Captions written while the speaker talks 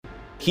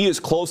he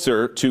is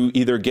closer to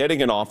either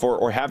getting an offer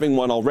or having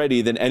one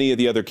already than any of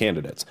the other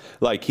candidates.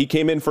 Like, he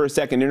came in for a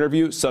second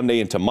interview Sunday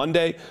into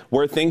Monday.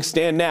 Where things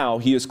stand now,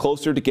 he is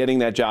closer to getting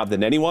that job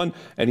than anyone,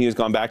 and he has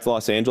gone back to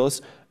Los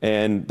Angeles,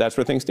 and that's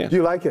where things stand. Do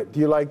you like it? Do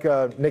you like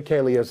Nick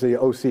Caley as the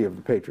OC of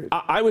the Patriots?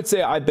 I would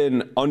say I've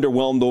been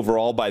underwhelmed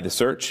overall by the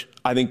search.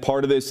 I think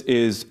part of this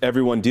is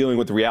everyone dealing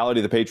with the reality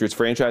of the Patriots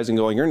franchise and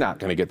going, you're not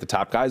going to get the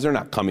top guys. They're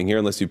not coming here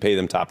unless you pay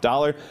them top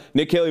dollar.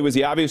 Nick Caley was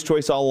the obvious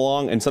choice all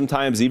along, and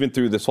sometimes even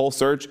through this whole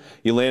search,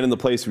 you land in the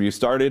place where you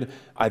started.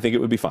 I think it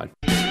would be fine.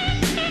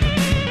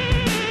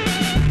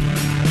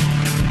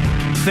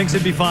 Thinks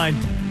it'd be fine.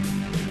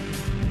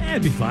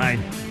 It'd be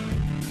fine.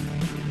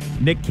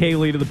 Nick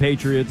Caley to the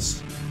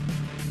Patriots.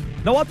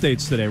 No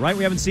updates today, right?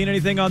 We haven't seen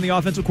anything on the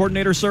offensive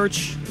coordinator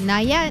search?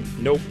 Not yet.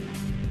 Nope.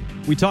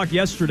 We talked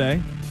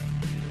yesterday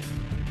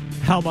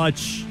how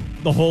much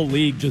the whole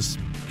league just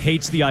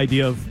hates the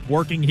idea of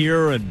working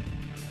here and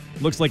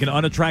looks like an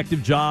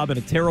unattractive job and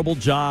a terrible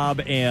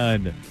job,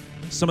 and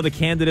some of the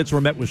candidates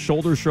were met with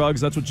shoulder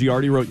shrugs. That's what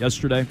Giardi wrote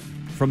yesterday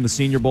from the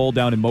Senior Bowl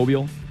down in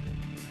Mobile.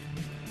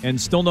 And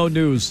still no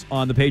news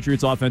on the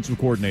Patriots offensive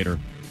coordinator.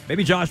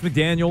 Maybe Josh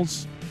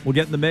McDaniels will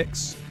get in the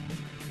mix.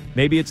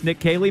 Maybe it's Nick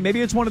Caley.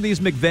 Maybe it's one of these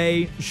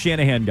McVay,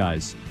 Shanahan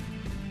guys.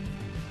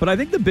 But I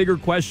think the bigger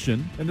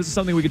question, and this is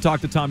something we could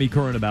talk to Tom E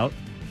Curran about,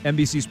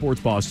 NBC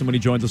Sports Boston, when he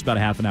joins us about a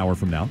half an hour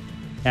from now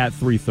at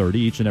 3:30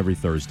 each and every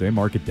Thursday.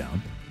 Mark it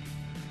down.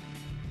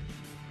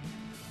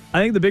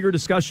 I think the bigger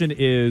discussion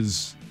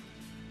is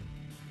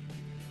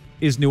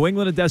New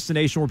England a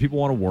destination where people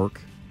want to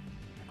work?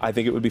 I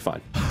think it would be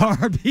fine.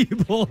 Are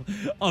people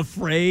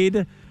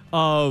afraid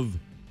of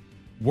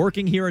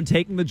working here and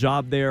taking the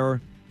job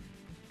there?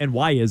 And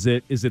why is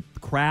it? Is it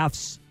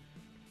Kraft's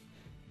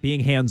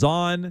being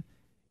hands-on?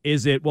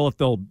 Is it, well, if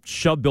they'll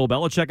shove Bill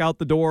Belichick out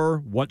the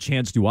door, what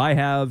chance do I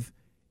have?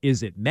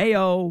 Is it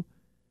Mayo?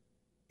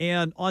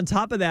 And on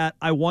top of that,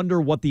 I wonder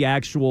what the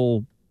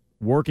actual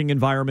working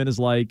environment is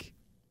like.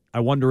 I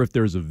wonder if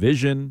there's a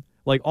vision.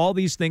 Like, all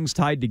these things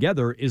tied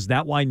together, is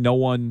that why no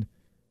one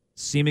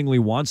seemingly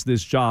wants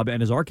this job?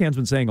 And as Arcand's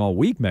been saying all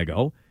week,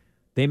 Mego,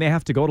 they may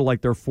have to go to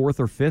like their fourth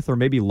or fifth or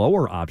maybe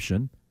lower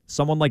option.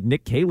 Someone like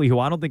Nick Caley, who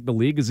I don't think the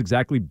league is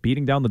exactly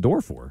beating down the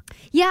door for.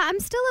 Yeah, I'm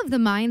still of the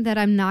mind that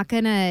I'm not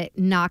going to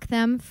knock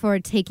them for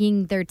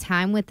taking their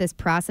time with this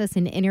process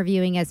and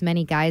interviewing as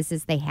many guys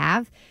as they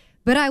have.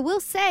 But I will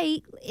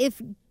say,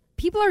 if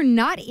people are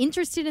not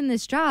interested in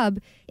this job,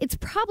 it's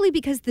probably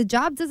because the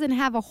job doesn't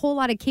have a whole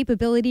lot of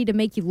capability to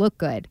make you look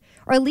good,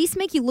 or at least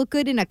make you look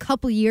good in a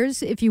couple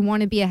years if you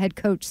want to be a head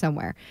coach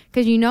somewhere.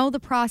 Because the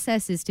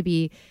process is to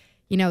be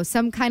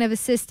some kind of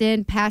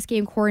assistant, pass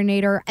game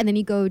coordinator, and then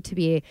you go to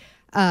be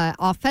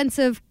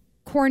offensive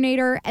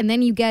coordinator, and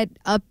then you get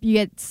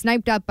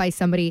sniped up by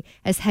somebody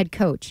as head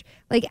coach.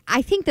 Like,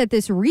 I think that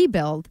this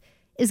rebuild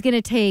is going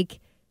to take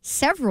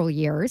several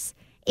years,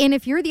 and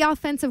if you're the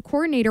offensive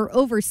coordinator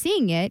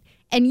overseeing it,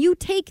 and you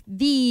take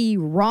the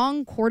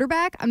wrong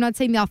quarterback, I'm not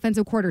saying the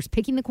offensive coordinator is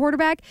picking the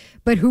quarterback,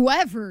 but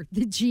whoever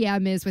the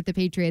GM is with the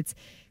Patriots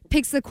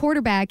picks the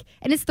quarterback,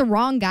 and it's the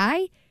wrong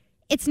guy,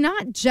 it's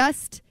not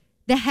just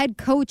the head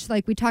coach,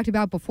 like we talked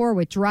about before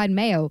with Jerod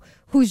Mayo,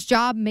 whose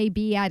job may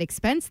be at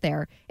expense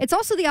there. It's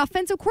also the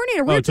offensive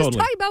coordinator. We were just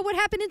talking about what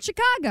happened in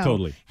Chicago.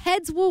 Totally.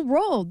 Heads will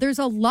roll. There's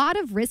a lot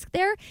of risk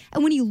there.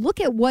 And when you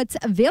look at what's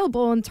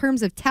available in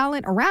terms of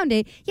talent around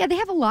it, yeah, they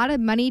have a lot of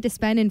money to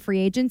spend in free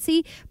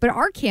agency. But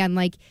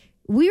Arcand,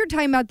 we were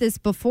talking about this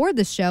before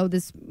the show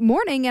this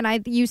morning,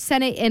 and you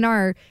sent it in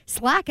our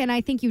Slack, and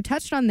I think you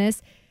touched on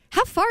this.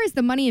 How far is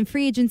the money in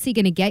free agency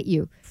going to get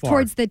you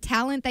towards the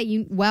talent that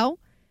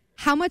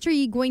how much are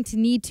you going to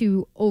need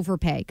to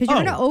overpay? Because you're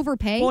going to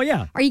overpay. Well,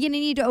 yeah. Are you going to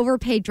need to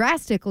overpay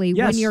drastically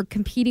when you're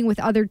competing with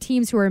other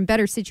teams who are in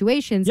better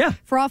situations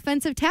for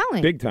offensive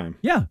talent? Big time.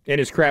 Yeah. And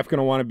is Kraft going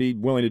to want to be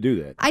willing to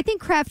do that? I think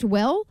Kraft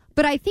will,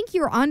 but I think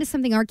you're onto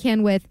something,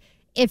 Arcand, with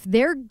if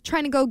they're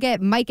trying to go get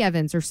Mike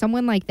Evans or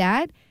someone like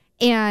that,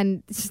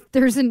 and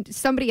there's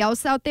somebody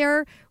else out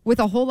there with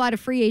a whole lot of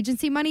free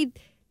agency money,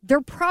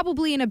 they're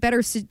probably in a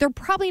better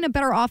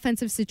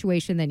offensive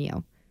situation than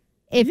you.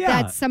 If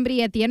that's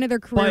somebody at the end of their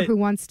career who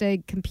wants to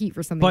compete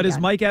for something. But is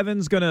Mike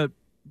Evans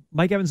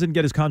Mike Evans didn't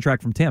get his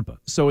contract from Tampa.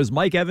 So is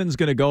Mike Evans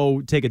going to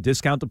go take a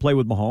discount to play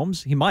with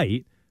Mahomes? He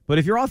might. But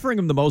if you're offering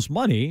him the most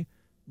money,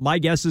 my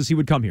guess is he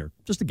would come here.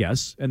 Just a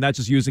guess. And that's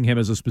just using him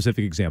as a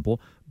specific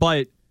example.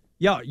 But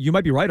yeah, you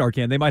might be right,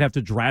 Arcand. They might have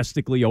to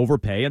drastically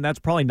overpay, and that's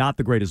probably not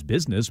the greatest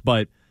business.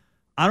 But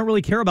I don't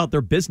really care about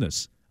their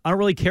business. I don't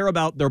really care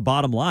about their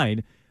bottom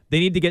line. They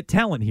need to get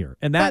talent here.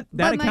 And that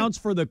accounts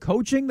for the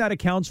coaching. That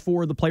accounts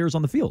for the players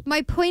on the field.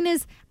 My point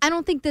is, I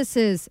don't think this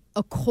is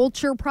a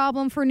culture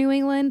problem for New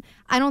England.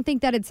 I don't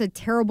think that it's a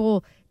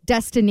terrible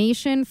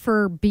destination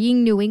for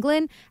being New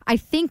England. I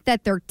think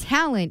that their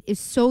talent is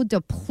so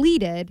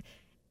depleted,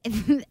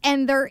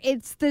 and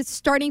it's this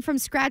starting from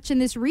scratch in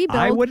this rebuild.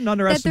 I wouldn't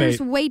underestimate that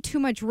there's way too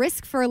much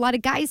risk for a lot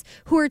of guys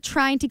who are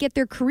trying to get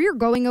their career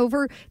going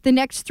over the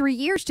next 3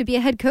 years to be a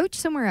head coach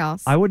somewhere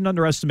else. I wouldn't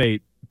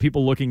underestimate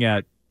people looking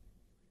at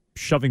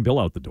shoving Bill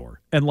out the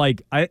door. And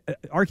like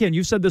Arcand,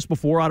 you've said this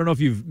before. I don't know if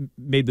you've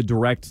made the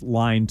direct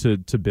line to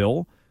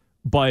Bill,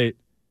 but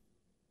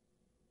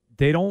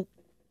no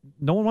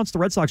one wants the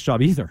Red Sox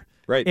job either.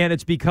 Right. And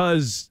it's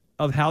because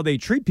of how they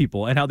treat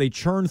people and how they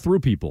churn through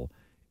people.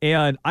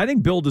 And I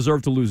think Bill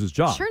deserved to lose his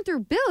job. Churn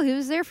through Bill. He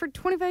was there for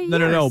 25 years.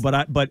 No.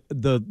 But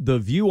the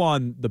view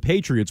on the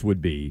Patriots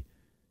would be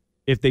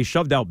if they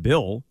shoved out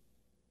Bill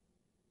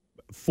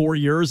 4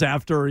 years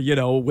after,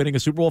 winning a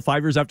Super Bowl,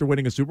 5 years after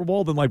winning a Super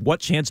Bowl, then like what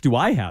chance do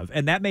I have?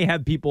 And that may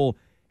have people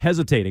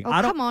hesitating. Oh,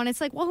 come on. It's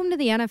like welcome to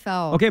the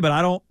NFL. Okay, but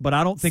I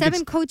don't think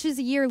 7 coaches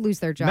a year lose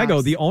their jobs.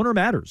 Mego, the owner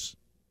matters.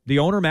 The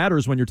owner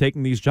matters when you're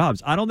taking these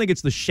jobs. I don't think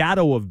it's the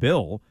shadow of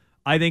Bill.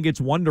 I think it's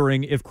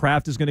wondering if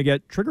Kraft is going to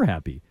get trigger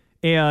happy.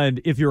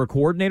 And if you're a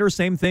coordinator,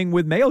 same thing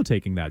with Mayo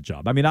taking that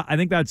job. I mean, I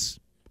think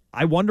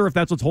I wonder if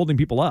that's what's holding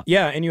people up.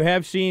 Yeah, and you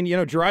have seen,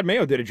 Gerard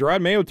Mayo did it.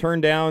 Gerard Mayo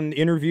turned down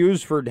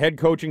interviews for head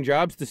coaching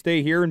jobs to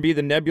stay here and be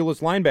the nebulous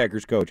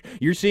linebackers coach.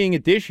 You're seeing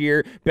it this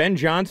year. Ben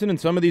Johnson and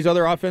some of these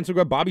other offensive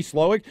guys, Bobby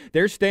Slowick,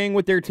 they're staying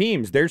with their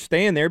teams. They're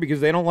staying there because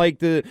they don't like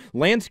the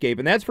landscape,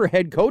 and that's for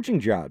head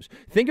coaching jobs.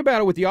 Think about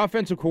it with the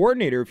offensive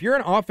coordinator. If you're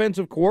an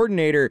offensive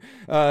coordinator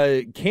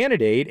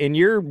candidate and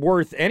you're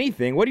worth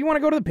anything, what do you want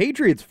to go to the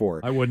Patriots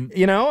for? I wouldn't.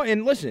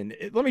 And listen,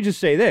 let me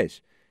just say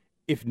this.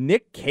 If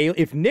Nick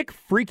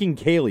freaking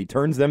Cayley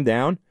turns them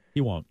down,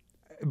 he won't.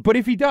 But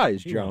if he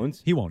does,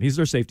 Jones, he won't. He's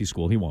their safety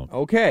school. He won't.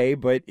 Okay,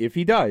 but if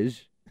he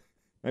does,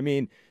 I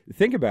mean,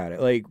 think about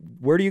it. Like,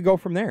 where do you go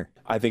from there?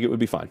 I think it would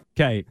be fine.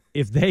 Okay,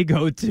 if they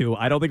go to,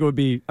 I don't think it would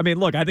be. I mean,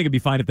 look, I think it'd be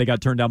fine if they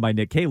got turned down by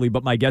Nick Cayley,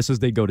 but my guess is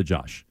they'd go to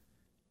Josh,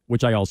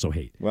 which I also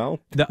hate. Well,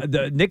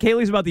 the Nick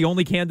Cayley's about the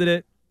only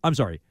candidate. I'm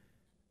sorry.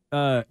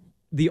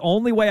 The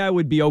only way I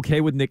would be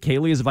okay with Nick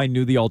Cayley is if I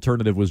knew the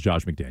alternative was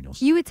Josh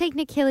McDaniels. You would take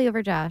Nick Cayley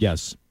over Josh?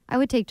 Yes. I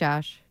would take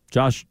Josh.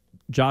 Josh,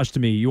 to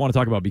me, you want to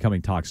talk about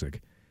becoming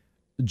toxic.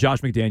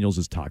 Josh McDaniels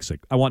is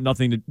toxic.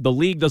 The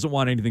league doesn't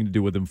want anything to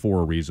do with him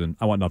for a reason.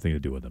 I want nothing to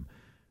do with him.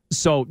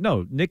 So,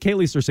 no, Nick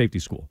Cayley's their safety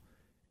school.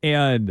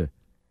 And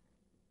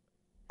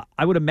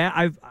I would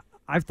imagine,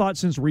 I've thought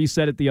since Reese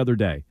said it the other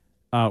day,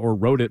 or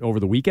wrote it over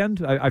the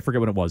weekend, I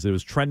forget what it was. It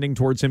was trending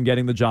towards him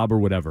getting the job or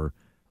whatever.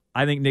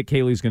 I think Nick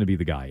Cayley's going to be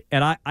the guy.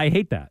 And I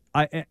hate that.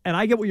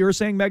 I get what you're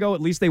saying, Mego. At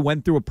least they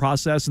went through a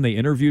process and they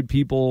interviewed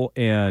people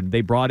and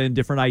they brought in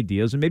different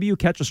ideas. And maybe you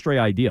catch a stray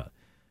idea.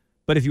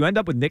 But if you end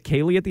up with Nick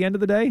Cayley at the end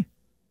of the day,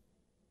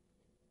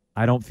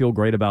 I don't feel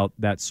great about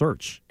that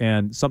search.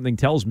 And something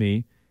tells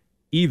me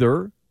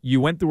either you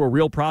went through a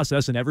real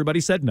process and everybody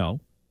said no,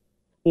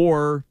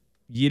 or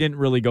you didn't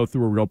really go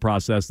through a real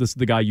process. This is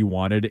the guy you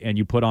wanted and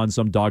you put on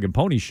some dog and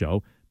pony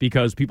show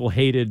because people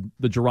hated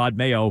the Gerard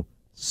Mayo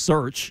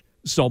search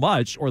so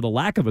much, or the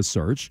lack of a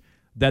search,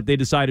 that they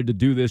decided to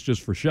do this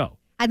just for show.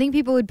 I think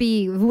people would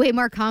be way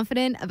more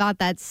confident about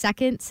that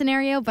second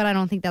scenario, but I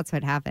don't think that's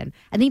what happened.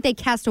 I think they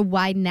cast a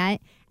wide net,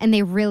 and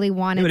they really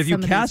wanted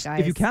some of these guys.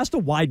 If you cast a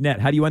wide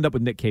net, how do you end up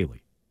with Nick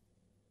Cayley?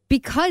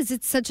 Because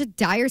it's such a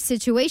dire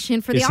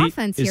situation for the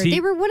offense here. They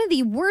were one of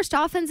the worst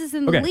offenses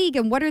in the league,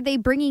 and what are they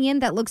bringing in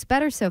that looks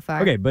better so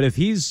far? Okay, but if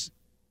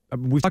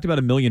we've talked about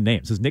a million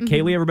names. Has Nick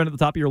Cayley ever been at the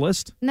top of your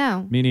list?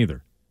 No. Me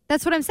neither.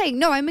 That's what I'm saying.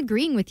 No, I'm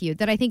agreeing with you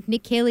that I think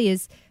Nick Cayley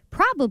is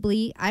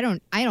probably, I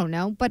don't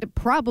know, but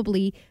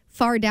probably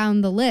far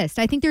down the list.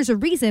 I think there's a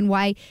reason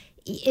why,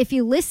 if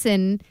you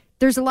listen,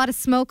 there's a lot of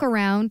smoke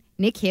around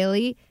Nick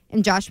Cayley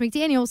and Josh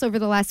McDaniels over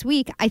the last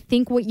week. I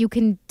think what you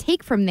can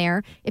take from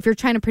there, if you're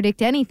trying to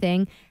predict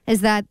anything, is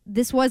that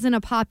this wasn't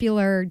a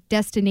popular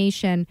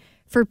destination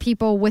for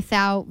people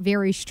without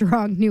very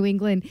strong New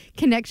England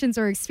connections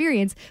or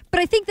experience. But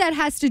I think that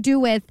has to do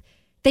with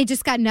they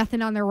just got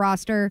nothing on their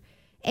roster.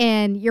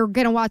 And you're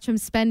going to watch them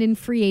spend in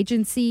free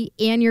agency,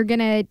 and you're going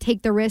to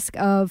take the risk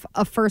of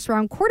a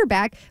first-round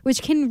quarterback,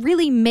 which can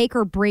really make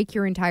or break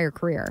your entire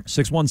career.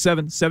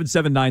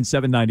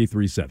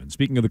 617-779-7937.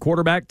 Speaking of the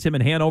quarterback, Tim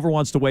in Hanover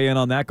wants to weigh in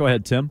on that. Go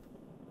ahead, Tim.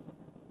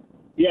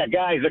 Yeah,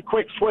 guys, a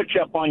quick switch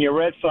up on your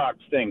Red Sox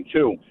thing,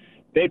 too.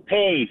 They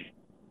paid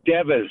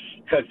Devers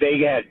because they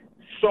had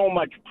so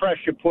much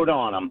pressure put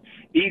on them.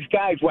 These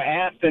guys were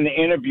asked in the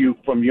interview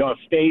from your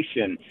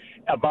station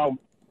about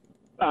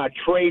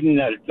trading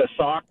the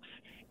Sox,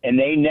 and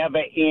they never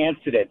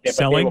answered it. But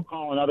Selling? They were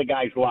calling other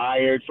guys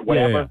liars or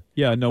whatever.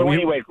 Yeah, no. So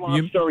anyways,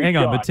 long story hang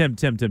short. on, but Tim.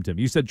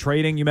 You said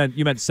trading. You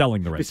meant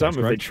selling the Red Sox,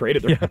 They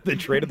traded they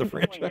traded the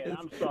franchise.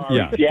 I'm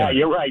sorry. Yeah,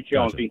 you're right,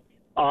 Jonesy.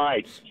 Gotcha. All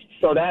right.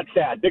 So that's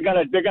that. They're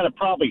gonna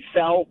probably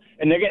sell,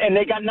 and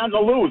they got nothing to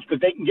lose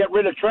because they can get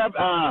rid of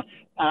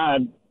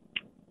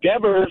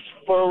Devers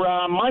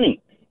for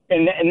money,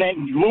 and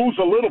then lose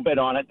a little bit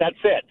on it. That's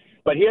it.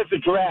 But here's the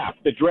draft.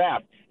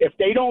 If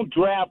they don't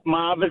draft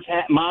Marvin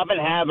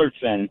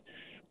Haverson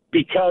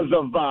because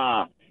of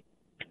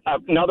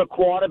another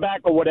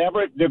quarterback or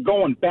whatever, they're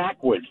going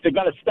backwards. They're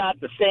going to start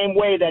the same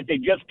way that they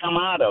just come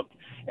out of.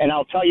 And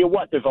I'll tell you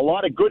what, there's a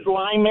lot of good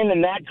linemen in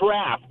that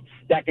draft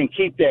that can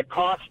keep their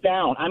costs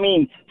down. I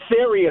mean,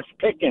 serious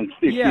pickings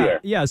this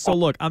year. Yeah. So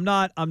look, I'm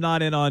not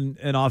in on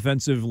an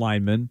offensive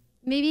lineman.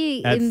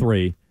 Maybe at in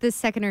 3. the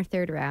second or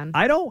third round.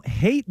 I don't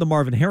hate the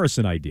Marvin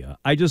Harrison idea.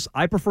 I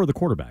prefer the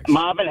quarterbacks.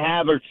 Marvin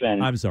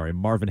Haverson. I'm sorry,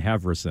 Marvin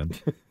Haverson.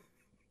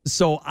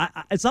 So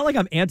it's not like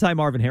I'm anti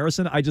Marvin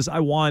Harrison. I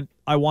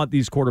want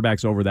these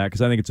quarterbacks over that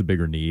because I think it's a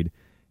bigger need,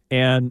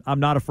 and I'm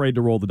not afraid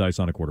to roll the dice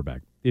on a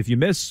quarterback. If you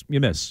miss, you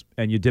miss,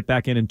 and you dip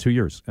back in 2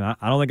 years. And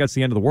I don't think that's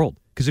the end of the world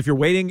because if you're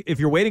waiting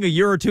a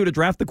year or two to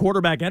draft the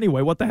quarterback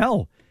anyway, what the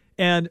hell?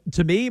 And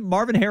to me,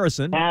 Marvin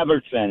Harrison,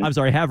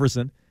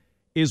 Haverson,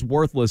 is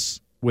worthless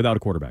without a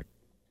quarterback.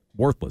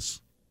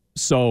 Worthless.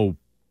 So,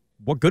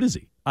 what good is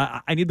he?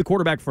 I need the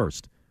quarterback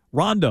first.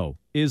 Rondo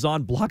is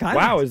on Block Island.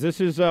 Wow, is this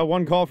his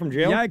one call from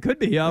jail? Yeah, it could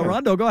be.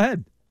 Rondo, go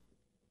ahead.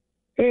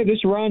 Hey, this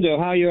is Rondo.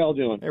 How you all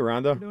doing? Hey,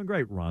 Rondo. You're doing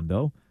great,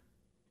 Rondo.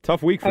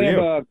 Tough week for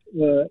you.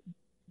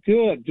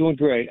 Good, doing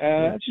great.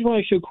 I just want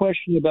to ask you a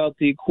question about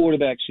the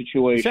quarterback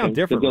situation. You sound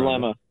different, the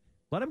dilemma. Rondo.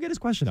 Let him get his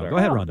question out. Go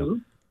ahead, Rondo.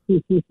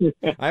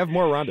 I have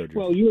more Rondo.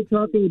 Drew. Well, you were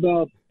talking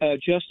about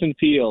Justin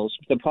Fields,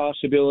 the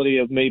possibility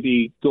of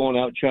maybe going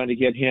out trying to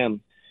get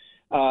him.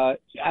 I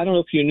don't know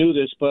if you knew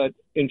this, but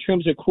in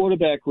terms of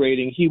quarterback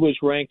rating, he was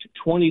ranked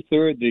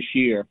 23rd this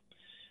year.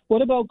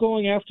 What about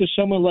going after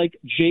someone like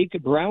Jake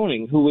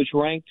Browning, who was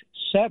ranked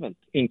 7th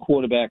in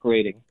quarterback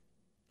rating?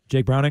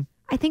 Jake Browning?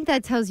 I think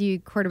that tells you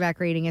quarterback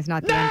rating is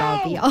not the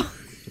end-all, be-all.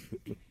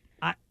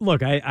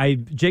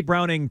 Jake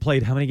Browning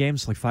played how many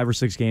games? Like 5 or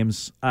 6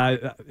 games.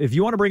 If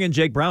you want to bring in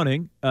Jake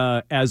Browning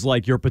as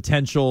like your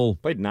potential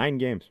played 9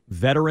 games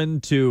veteran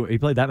he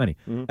played that many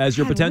as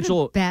your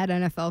potential bad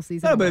NFL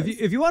season. No, but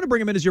if you want to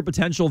bring him in as your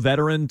potential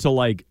veteran to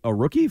like a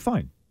rookie,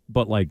 fine.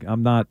 But like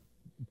I'm not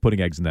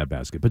putting eggs in that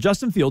basket. But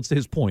Justin Fields, to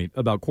his point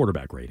about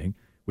quarterback rating,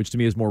 which to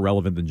me is more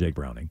relevant than Jake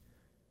Browning,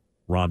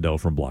 Rondo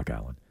from Block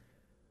Island.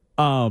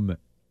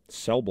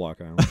 Sell Block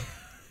Island.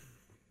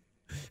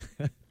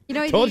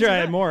 Told you I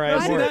had more.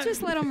 Why don't you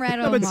just let them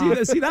rattle them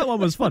off? See, that one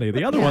was funny.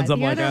 The other ones,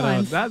 I'm like, I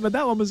don't know. But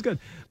that one was good.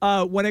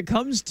 When it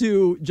comes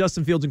to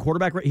Justin Fields and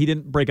quarterback, he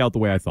didn't break out the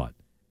way I thought.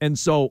 And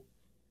so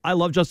I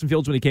love Justin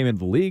Fields when he came into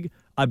the league.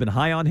 I've been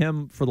high on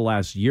him for the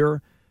last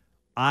year.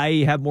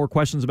 I have more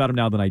questions about him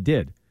now than I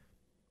did.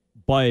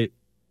 But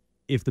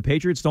if the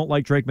Patriots don't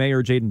like Drake May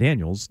or Jaden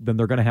Daniels, then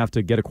they're going to have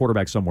to get a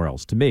quarterback somewhere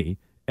else, to me.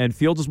 And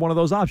Fields is one of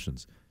those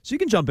options. So you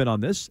can jump in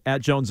on this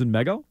at Jones and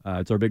Mego.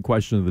 It's our big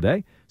question of the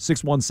day.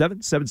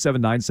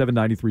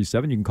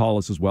 617-779-7937. You can call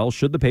us as well.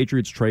 Should the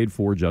Patriots trade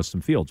for Justin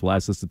Fields? We'll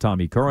ask this to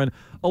E Curran,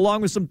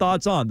 along with some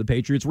thoughts on the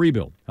Patriots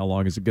rebuild. How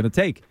long is it going to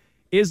take?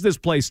 Is this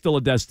place still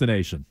a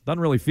destination? Doesn't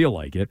really feel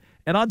like it.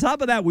 And on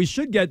top of that, we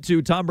should get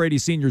to Tom Brady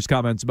Sr.'s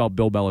comments about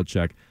Bill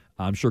Belichick.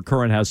 I'm sure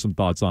Curran has some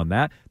thoughts on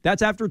that.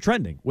 That's after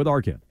Trending with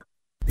Arcand.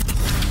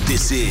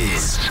 This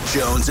is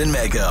Jones and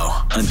Mego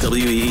on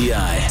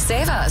WEEI.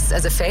 Save us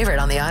as a favorite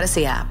on the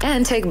Odyssey app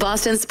and take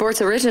Boston Sports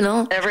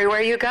Original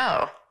everywhere you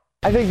go.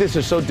 I think this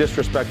is so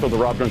disrespectful to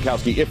Rob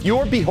Gronkowski. If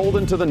you're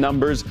beholden to the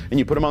numbers and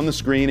you put them on the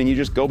screen and you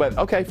just go back,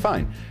 okay,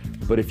 fine.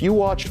 But if you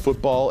watched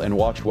football and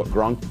watched what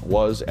Gronk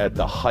was at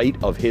the height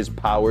of his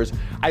powers,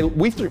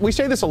 we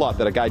say this a lot,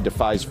 that a guy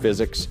defies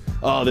physics.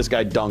 Oh, this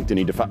guy dunked and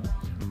he defied.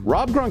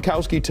 Rob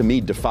Gronkowski, to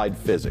me, defied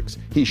physics.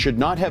 He should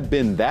not have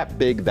been that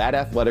big, that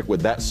athletic,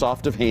 with that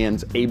soft of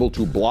hands, able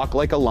to block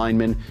like a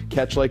lineman,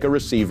 catch like a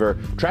receiver.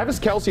 Travis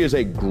Kelce is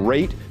a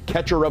great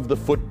catcher of the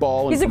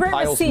football and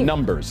compiles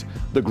numbers.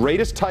 The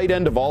greatest tight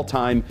end of all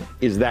time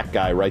is that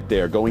guy right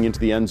there, going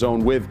into the end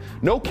zone with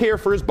no care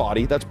for his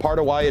body. That's part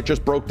of why it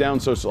just broke down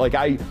so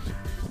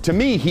to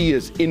me, he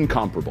is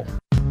incomparable.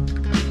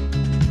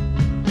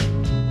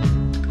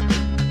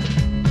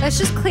 Let's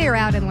just clear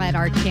out and let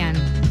Arcand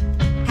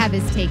have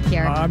his take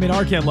here.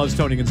 Arcand loves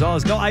Tony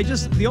Gonzalez. No,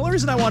 the only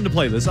reason I wanted to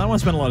play this, I don't want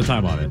to spend a lot of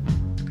time on it,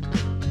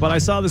 but I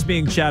saw this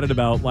being chatted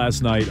about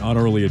last night on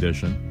Early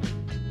Edition.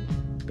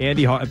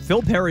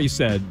 Phil Perry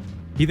said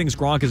he thinks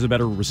Gronk is a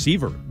better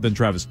receiver than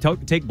Travis.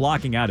 Take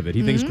blocking out of it.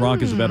 He thinks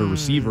Gronk is a better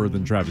receiver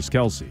than Travis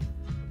Kelce.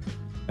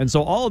 And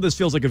so all of this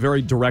feels like a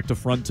very direct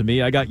affront to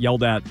me. I got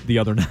yelled at the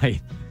other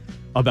night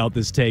about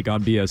this take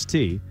on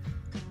BST,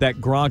 that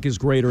Gronk is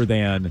greater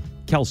than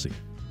Kelce.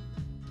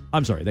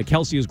 I'm sorry, that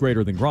Kelce is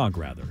greater than Gronk,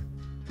 rather.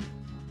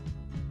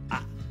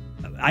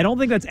 I don't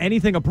think that's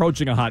anything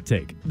approaching a hot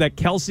take. That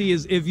Kelce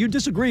is, if you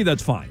disagree,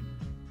 that's fine.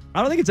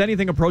 I don't think it's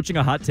anything approaching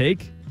a hot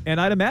take.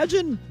 And I'd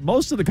imagine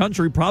most of the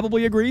country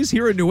probably agrees.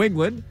 Here in New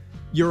England,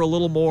 you're a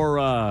little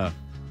more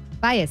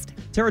biased,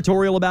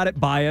 territorial about it,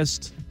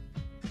 biased.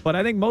 But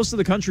I think most of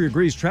the country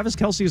agrees Travis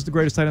Kelce is the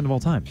greatest tight end of all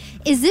time.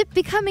 Is it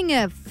becoming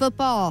a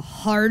football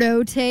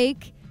hardo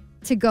take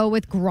to go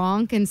with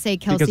Gronk and say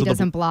Kelce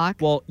doesn't block?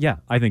 Well, yeah,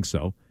 I think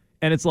so.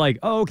 And it's like,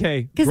 oh,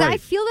 okay. Because I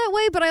feel that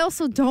way, but I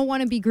also don't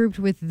want to be grouped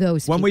with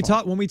those people.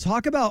 When we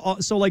talk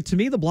about, so like to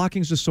me, the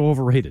blocking's just so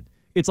overrated.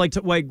 It's like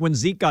when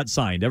Zeke got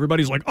signed,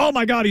 everybody's like, oh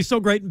my God, he's so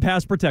great in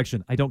pass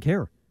protection. I don't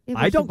care.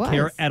 I don't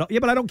care at all. Yeah,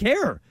 but I don't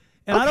care.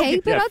 And okay, I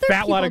don't but other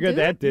fat people lot of good do.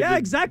 that did. Yeah,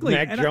 exactly.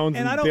 Mac Jones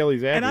and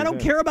Bailey's And I don't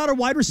care about a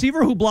wide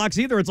receiver who blocks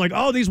either. It's like,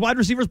 oh, these wide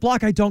receivers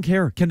block. I don't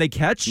care. Can they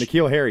catch?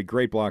 N'Keal Harry,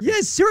 great blocker.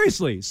 Yes,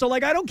 seriously. So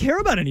like, I don't care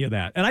about any of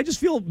that. And I just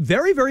feel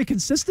very, very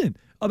consistent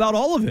about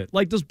all of it.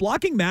 Like, does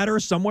blocking matter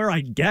somewhere?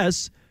 I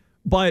guess.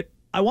 But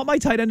I want my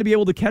tight end to be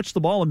able to catch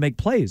the ball and make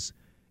plays.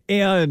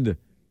 And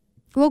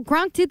well,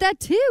 Gronk did that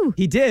too.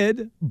 He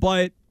did,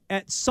 but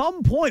at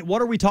some point,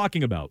 what are we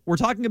talking about? We're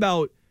talking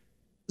about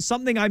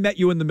something I met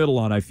you in the middle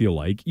on, I feel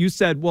like. You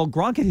said, well,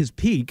 Gronk at his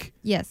peak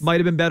might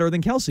have been better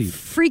than Kelce.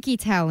 Freaky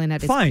talent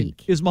at his Fine.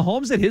 peak. Is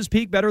Mahomes at his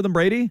peak better than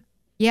Brady?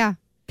 Yeah.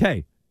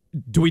 Okay.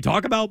 Do we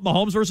talk about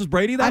Mahomes versus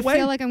Brady that way? I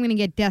feel like I'm going to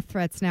get death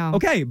threats now.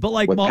 Okay, but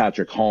like with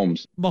Patrick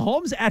Holmes.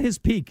 Mahomes at his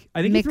peak.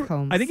 I think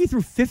he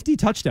threw 50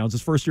 touchdowns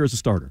his first year as a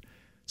starter.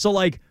 So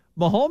like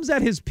Mahomes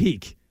at his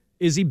peak,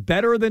 is he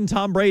better than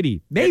Tom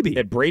Brady? Maybe.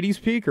 At Brady's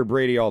peak or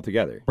Brady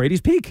altogether?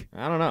 Brady's peak.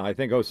 I don't know. I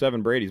think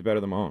 07 Brady's better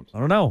than Mahomes. I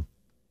don't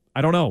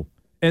know.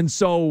 And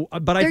so,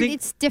 but I think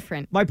it's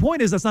different. My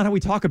point is that's not how we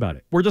talk about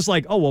it. We're just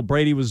like, oh, well,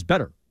 Brady was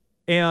better.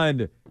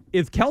 And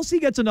if Kelce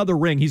gets another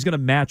ring, he's going to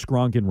match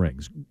Gronk in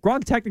rings.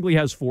 Gronk technically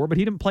has 4, but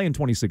he didn't play in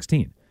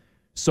 2016.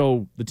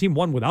 So the team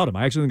won without him.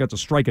 I actually got to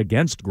strike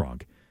against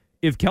Gronk.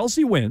 If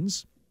Kelce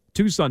wins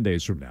 2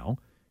 Sundays from now,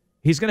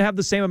 he's going to have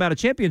the same amount of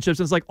championships.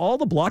 And it's like all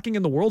the blocking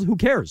in the world, who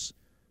cares?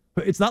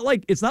 It's not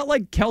like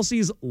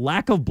Kelce's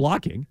lack of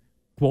blocking,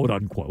 quote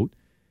unquote.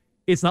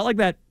 It's not like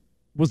that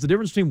was the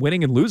difference between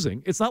winning and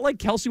losing. It's not like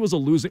Kelce was a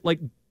loser. Like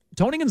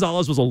Tony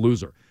Gonzalez was a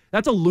loser.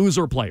 That's a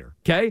loser player,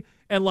 okay?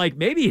 And like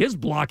maybe his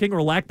blocking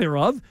or lack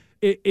thereof,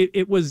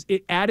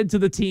 it added to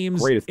the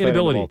team's greatest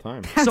inability. Of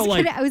all time.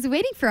 I was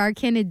waiting for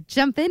Arcand to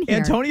jump in here.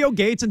 Antonio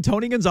Gates and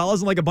Tony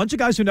Gonzalez and like a bunch of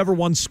guys who never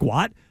won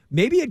squat.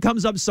 Maybe it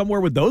comes up somewhere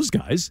with those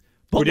guys.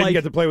 But who didn't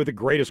get to play with the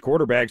greatest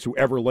quarterbacks who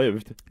ever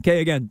lived. Okay,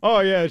 again.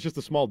 Oh, yeah, it's just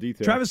a small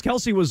detail. Travis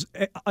Kelce was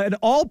an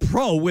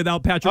all-pro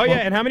without Patrick Mahomes. Oh,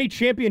 yeah, and how many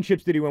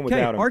championships did he win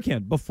without him?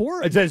 Arcand,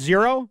 before... Is that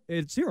 0?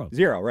 It's 0.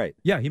 0, right.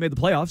 Yeah, he made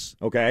the playoffs.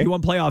 Okay. He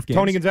won playoff games.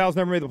 Tony Gonzalez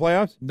never made the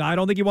playoffs? No, I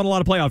don't think he won a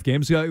lot of playoff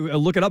games.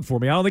 Look it up for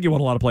me. I don't think he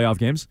won a lot of playoff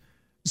games.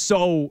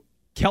 So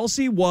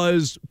Kelce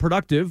was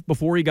productive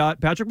before he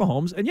got Patrick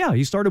Mahomes, and yeah,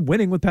 he started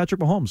winning with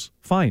Patrick Mahomes.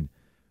 Fine.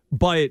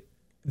 But...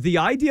 the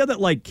idea that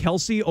like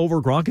Kelce over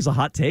Gronk is a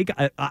hot take,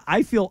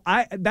 I feel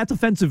that's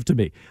offensive to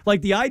me.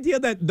 Like the idea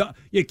that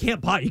you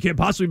can't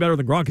possibly be better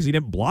than Gronk because he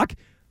didn't block.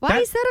 Why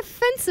is that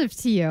offensive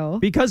to you?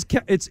 Because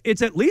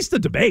it's at least a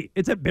debate.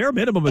 It's at bare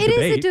minimum a debate.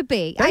 It is a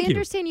debate. I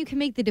understand you can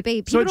make the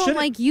debate. People don't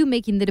like you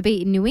making the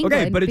debate in New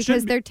England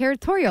because they're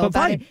territorial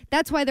about it.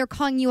 That's why they're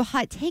calling you a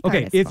hot take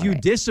artist. If you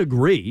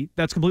disagree,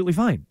 that's completely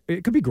fine.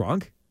 It could be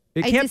Gronk.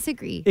 I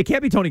disagree. It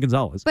can't be Tony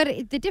Gonzalez.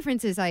 But the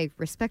difference is I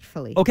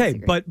respectfully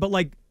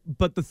disagree.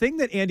 But the thing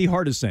that Andy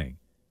Hart is saying,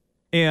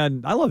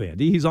 and I love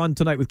Andy, he's on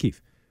Tonight with Keith,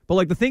 but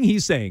like the thing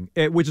he's saying,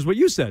 which is what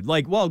you said,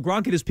 like, well,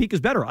 Gronk at his peak is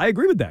better. I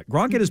agree with that.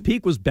 Gronk at his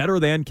peak was better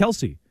than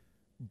Kelce.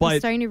 But I'm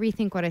starting to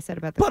rethink what I said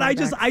about the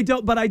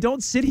But I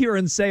don't sit here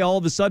and say all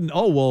of a sudden,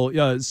 oh,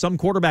 well, some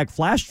quarterback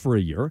flashed for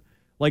a year.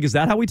 Like, is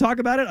that how we talk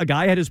about it? A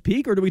guy at his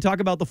peak, or do we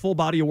talk about the full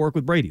body of work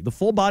with Brady? The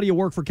full body of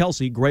work for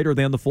Kelce greater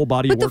than the full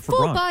body of work for Gronk.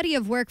 But the full body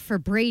of work for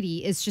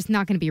Brady is just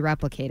not going to be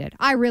replicated.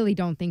 I really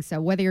don't think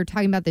so. Whether you're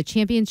talking about the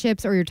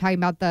championships or you're talking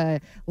about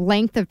the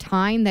length of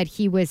time that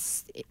he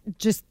was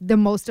just the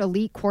most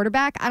elite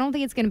quarterback, I don't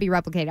think it's going to be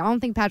replicated. I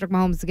don't think Patrick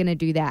Mahomes is going to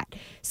do that.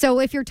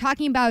 So if you're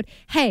talking about,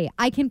 hey,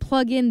 I can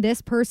plug in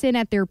this person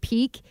at their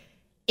peak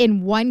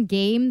in one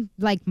game,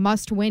 like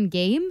must-win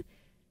game,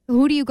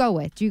 who do you go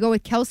with? Do you go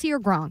with Kelce or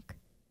Gronk?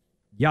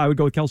 Yeah, I would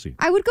go with Kelce.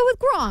 I would go with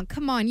Gronk.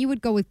 Come on, you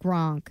would go with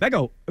Gronk.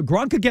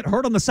 Gronk could get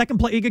hurt on the second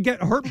play. He could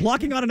get hurt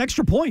blocking on an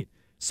extra point.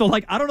 So,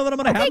 like, I don't know that I'm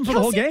going to have him for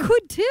the whole game. Kelce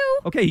could, too.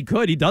 Okay, he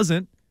could. He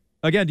doesn't.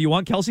 Again, do you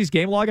want Kelce's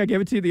game log? I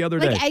gave it to you the other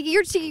day.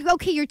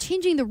 You're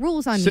changing the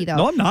rules on me, though.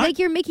 No, I'm not. Like,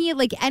 you're making it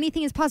like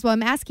anything is possible.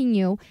 I'm asking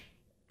you,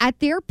 at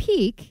their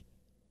peak,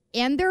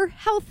 and they're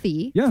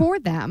healthy for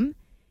them,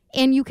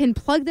 and you can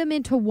plug them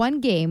into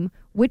one game,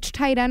 which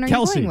tight end are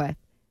you going with?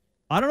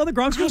 I don't know that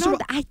Gronk's going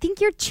to. I think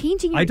you're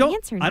changing your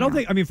answer now. I don't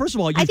think. I mean, first of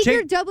all, I think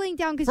you're doubling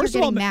down because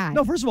you're getting mad.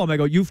 No, first of all,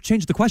 Mego, you've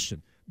changed the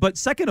question. But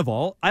second of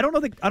all, I don't know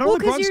that. I don't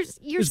know that is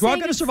Gronk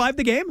going to survive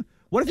the game?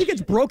 What if he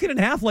gets broken in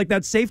half like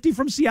that safety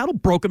from Seattle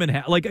broke him in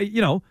half? Like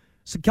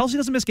so Kelce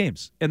doesn't miss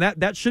games, and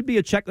that should be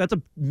a check. That's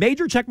a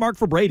major check mark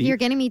for Brady. You're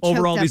getting me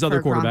over all up these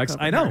other for quarterbacks.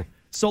 I know.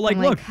 So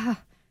look.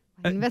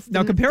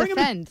 Now comparing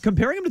him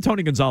to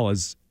Tony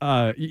Gonzalez,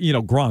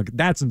 Gronk,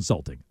 that's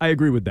insulting. I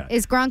agree with that.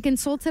 Is Gronk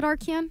insulted,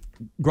 Arcand?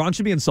 Gronk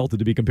should be insulted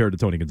to be compared to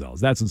Tony Gonzalez.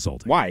 That's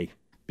insulting. Why?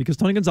 Because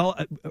Tony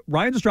Gonzalez,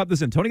 Ryan just dropped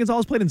this in. Tony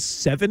Gonzalez played in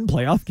 7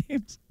 playoff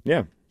games.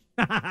 Yeah.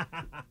 What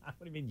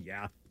do you mean?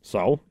 Yeah.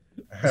 So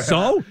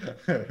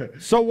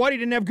what? He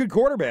didn't have good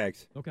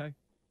quarterbacks. Okay.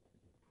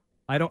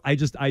 I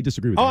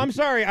disagree with that. Oh, I'm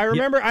sorry. I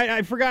remember.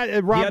 I forgot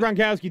Rob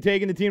Gronkowski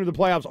taking the team to the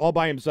playoffs all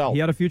by himself. He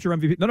had a future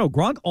MVP. No,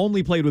 Gronk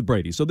only played with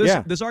Brady. So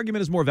this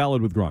argument is more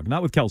valid with Gronk,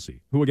 not with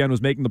Kelce, who again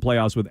was making the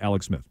playoffs with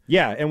Alex Smith.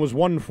 Yeah, and was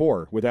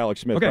 1-4 with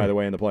Alex Smith, by the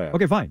way, in the playoffs.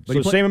 Okay, fine.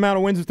 But so same amount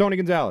of wins as Tony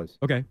Gonzalez.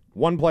 Okay.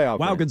 1 playoff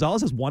Wow, win.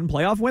 Gonzalez has 1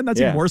 playoff win? That's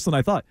even worse than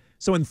I thought.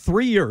 So in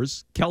 3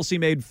 years, Kelce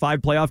made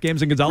 5 playoff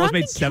games, and Gonzalez Gronk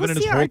made and 7 in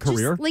his Kelce whole are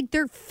career. Just, like,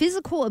 their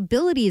physical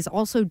ability is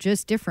also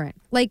just different.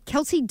 Like,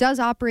 Kelce does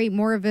operate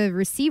more of a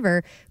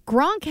receiver.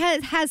 Gronk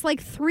has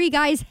like 3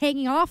 guys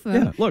hanging off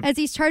him as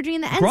he's charging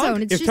in the end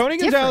zone. It's if just Tony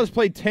different. Gonzalez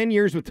played 10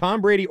 years with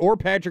Tom Brady or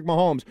Patrick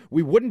Mahomes,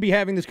 we wouldn't be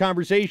having this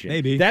conversation.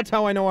 Maybe. That's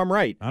how I know I'm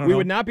right. We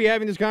would not be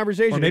having this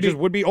conversation. maybe- it just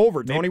would be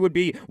over. Tony would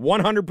be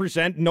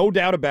 100%, no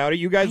doubt about it.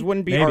 You guys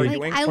wouldn't be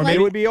arguing. It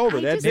would be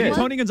over. That's Maybe it.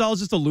 Tony Gonzalez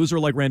is just a loser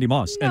like Randy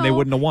Moss, and they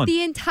wouldn't have won.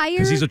 The entire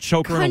because he's a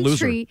choker and a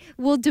loser. country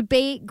will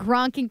debate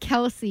Gronk and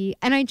Kelce,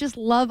 and I just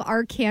love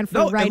Arcand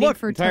for writing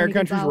for Tony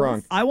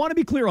Gonzalez. I want to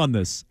be clear on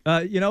this.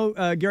 Gary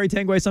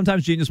Tanguay,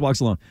 sometimes genius walks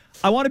alone.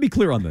 I want to be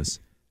clear on this.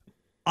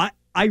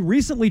 I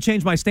recently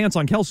changed my stance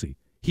on Kelce.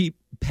 He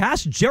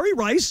passed Jerry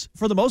Rice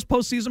for the most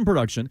postseason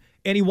production,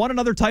 and he won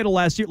another title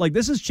last year. Like,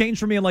 this has changed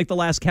for me in like the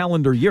last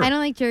calendar year. I don't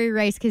like Jerry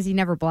Rice because he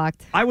never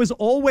blocked. I was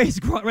always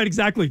right.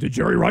 Exactly. Did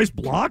Jerry Rice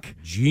block?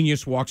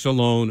 Genius walks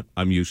alone.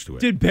 I'm used to it.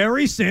 Did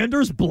Barry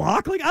Sanders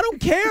block? Like, I don't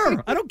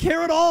care. I don't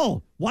care at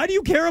all. Why do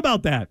you care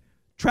about that?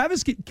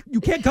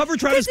 You can't cover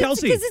Travis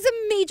Kelce. Because it's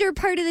a major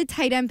part of the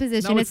tight end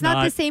position. No, it's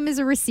not the same as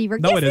a receiver.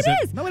 No, yes, it isn't.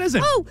 it is. No, it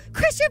isn't. Oh,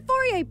 Christian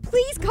Fourier,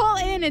 please call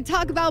in and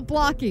talk about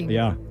blocking.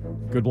 Yeah,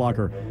 good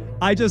blocker.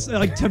 I just,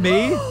 to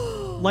me,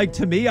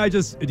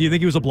 do you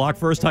think he was a block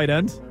first tight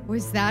end?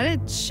 Was that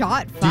a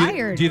shot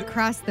fired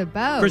across the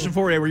bow? Christian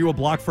Fourier, were you a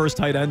block first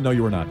tight end? No,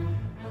 you were not.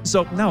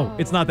 So, no,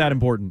 it's not that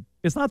important.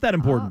 It's not that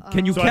important.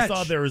 Can you catch?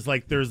 I saw there's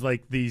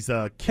these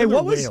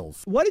killer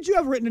whales. What did you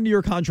have written into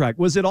your contract?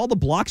 Was it all the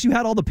blocks you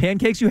had, all the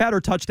pancakes you had,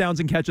 or touchdowns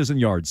and catches and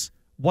yards?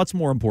 What's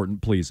more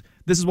important, please?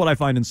 This is what I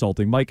find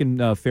insulting. Mike in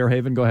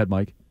Fairhaven. Go ahead,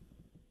 Mike.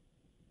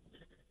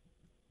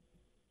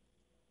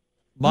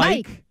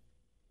 Mike?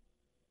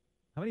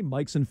 How many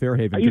mics in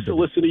Fairhaven? I used to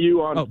listen to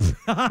you on.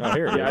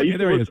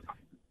 There he is.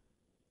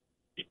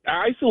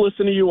 I used to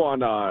listen to you on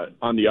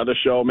the other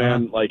show,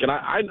 man. Like, and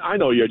I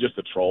know you're just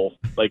a troll,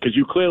 like, because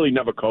you clearly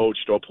never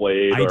coached or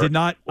played. I did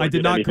not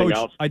coach.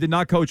 Else. I did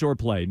not coach or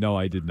play. No,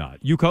 I did not.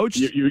 You coached?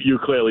 You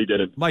clearly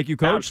didn't. Mike, you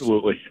coached?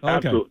 Absolutely. Okay,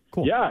 absolutely.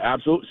 cool. Yeah,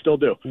 absolutely. Still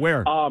do.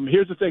 Where?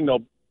 Here's the thing,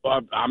 though.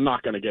 I'm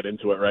not going to get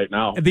into it right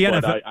now. The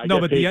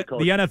NFL.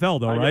 The NFL,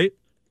 though, right?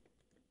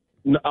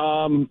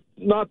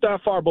 Not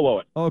that far below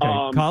it. Okay.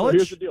 College? So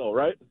here's the deal,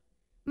 right?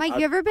 Mike,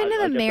 you ever been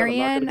to the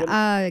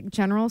Marion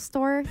General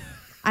Store?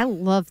 I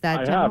love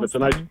that. I have. It's a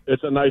nice spot.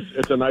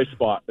 It's a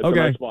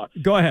nice spot.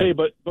 Go ahead. Hey,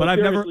 but I've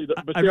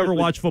never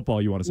watched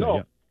football. You want to say? No,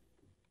 yeah.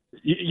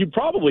 you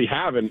probably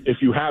haven't. If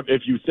you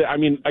say, I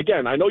mean,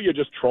 again, I know you're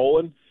just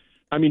trolling.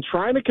 I mean,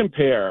 trying to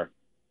compare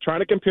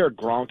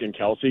Gronk and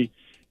Kelce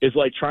is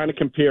like trying to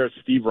compare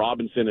Steve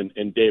Robinson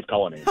and Dave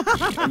Cullinane.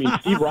 I mean,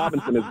 Steve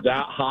Robinson is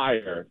that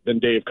higher than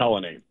Dave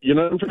Cullinane. You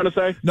know what I'm trying to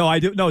say? No, I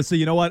do. No, so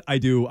you know what? I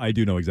do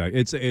know exactly.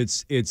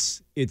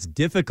 It's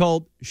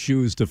difficult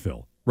shoes to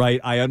fill.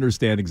 Right, I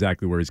understand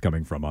exactly where he's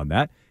coming from on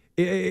that.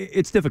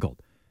 It's difficult.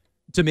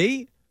 To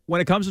me, when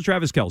it comes to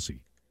Travis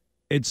Kelce,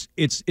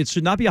 it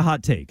should not be a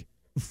hot take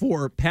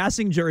for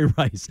passing Jerry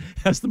Rice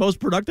as the most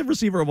productive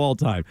receiver of all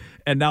time.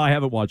 And now I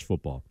haven't watched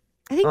football.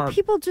 I think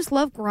people just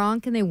love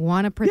Gronk and they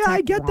want to protect. Yeah,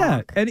 I get Gronk.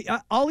 that,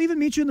 and I'll even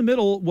meet you in the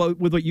middle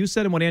with what you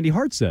said and what Andy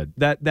Hart said.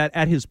 That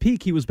at his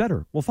peak he was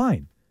better. Well,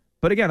 fine,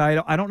 but again,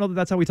 I don't know that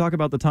that's how we talk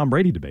about the Tom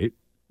Brady debate.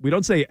 We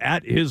don't say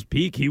at his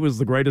peak he was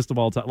the greatest of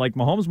all time. Like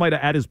Mahomes might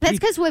have at his peak.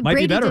 That's because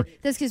be better.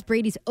 That's because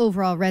Brady's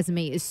overall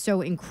resume is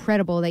so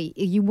incredible that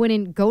you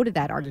wouldn't go to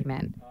that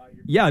argument.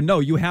 Yeah, no,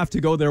 you have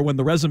to go there when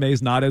the resume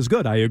is not as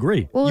good. I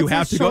agree. Well, you it's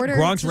have a to shorter,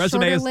 go. Gronk's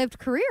resume is lived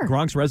career.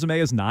 Gronk's resume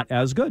is not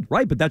as good,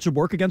 right? But that should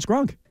work against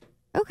Gronk.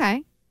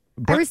 Okay.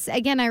 I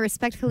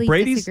respectfully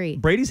disagree.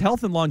 Brady's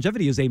health and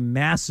longevity is a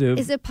massive.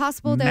 Is it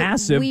possible that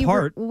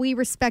part? We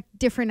respect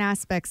different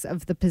aspects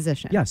of the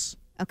position? Yes.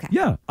 Okay.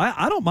 Yeah,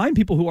 I don't mind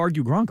people who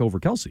argue Gronk over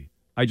Kelce.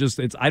 I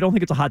don't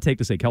think it's a hot take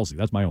to say Kelce.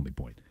 That's my only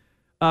point.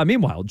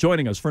 Meanwhile,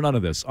 joining us for none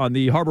of this on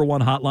the Harbor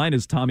One hotline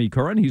is Tommy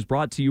Curran. He's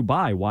brought to you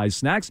by Wise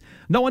Snacks.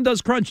 No one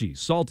does crunchy,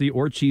 salty,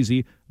 or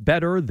cheesy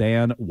better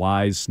than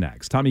Wise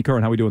Snacks. Tommy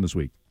Curran, how are we doing this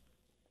week?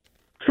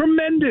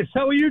 Tremendous.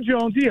 How are you,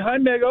 Jonesy? Hi,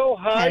 Mego.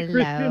 Hi,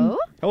 Christian.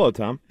 Hello,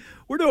 Tom.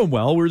 We're doing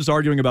well. We're just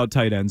arguing about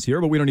tight ends here,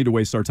 but we don't need to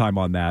waste our time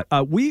on that.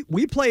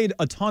 We played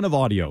a ton of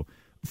audio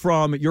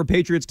from your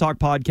Patriots Talk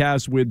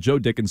podcast with Joe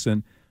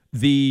Dickinson,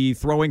 the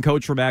throwing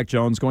coach for Mac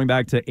Jones, going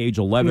back to age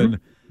 11.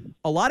 Mm-hmm.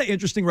 A lot of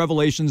interesting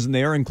revelations in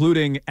there,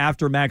 including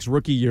after Mac's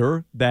rookie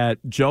year, that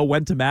Joe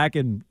went to Mac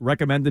and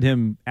recommended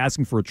him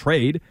asking for a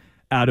trade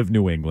out of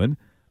New England.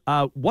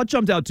 What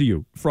jumped out to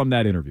you from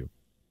that interview?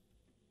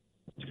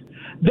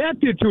 That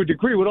did to a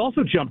degree. What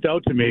also jumped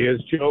out to me is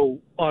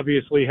Joe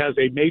obviously has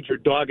a major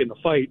dog in the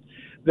fight,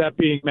 that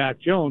being Mac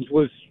Jones,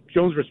 was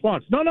Jones'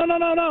 response. No,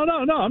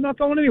 I'm not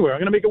going anywhere. I'm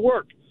going to make it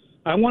work.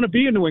 I want to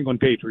be a New England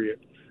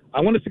Patriot.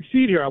 I want to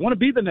succeed here. I want to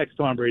be the next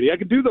Tom Brady. I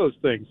can do those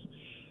things.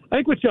 I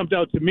think what jumped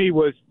out to me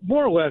was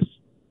more or less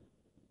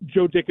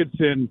Joe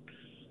Dickinson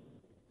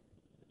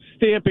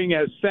stamping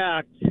as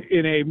fact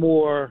in a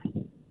more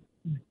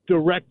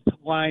direct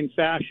line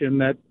fashion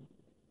that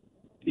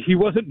he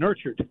wasn't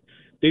nurtured.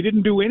 They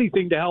didn't do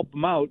anything to help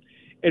him out.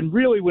 And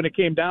really, when it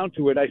came down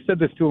to it, I said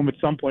this to him at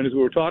some point as we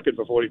were talking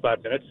for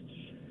 45 minutes.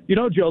 You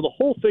know, Joe, the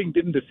whole thing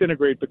didn't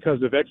disintegrate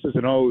because of X's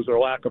and O's or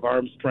lack of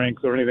arm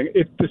strength or anything.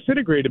 It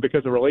disintegrated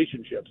because of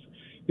relationships.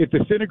 It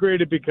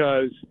disintegrated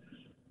because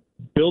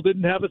Bill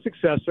didn't have a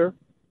successor.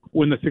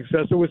 When the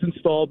successor was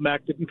installed,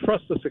 Mac didn't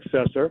trust the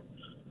successor.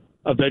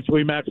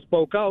 Eventually, Mac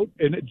spoke out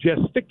and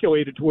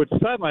gesticulated towards the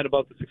sideline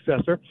about the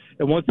successor.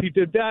 And once he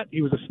did that,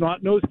 he was a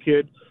snot-nosed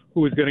kid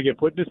who was going to get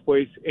put in his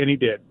place, and he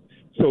did.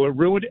 So it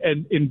ruined,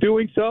 and in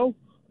doing so,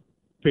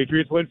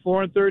 Patriots went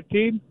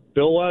 4-13.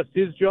 Bill lost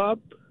his job,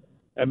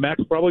 and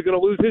Mac's probably going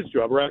to lose his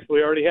job, or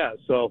actually already has.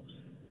 So,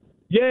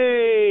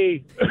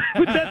 yay!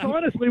 But that's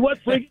honestly what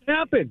freaking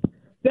happened.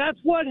 That's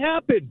what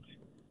happened.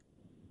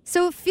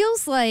 So it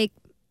feels like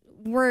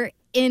we're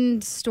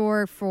in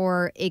store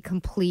for a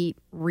complete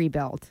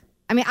rebuild.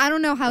 I mean, I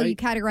don't know how you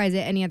categorize it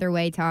any other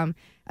way, Tom.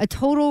 A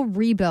total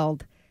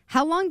rebuild.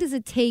 How long does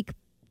it take,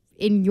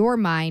 in your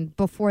mind,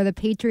 before the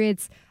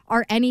Patriots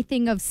are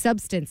anything of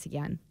substance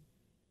again?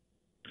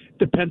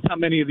 Depends how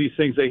many of these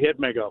things they hit,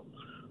 Mego.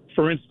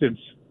 For instance,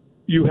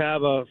 you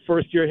have a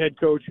first-year head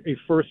coach, a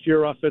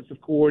first-year offensive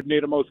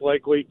coordinator, most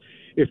likely,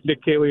 if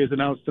Nick Caley is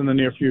announced in the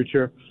near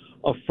future,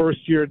 a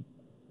first-year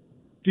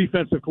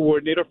defensive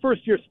coordinator,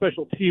 first-year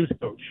special teams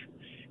coach.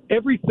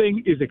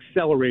 Everything is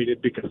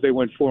accelerated because they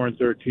went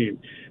 4-13.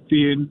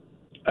 The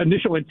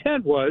initial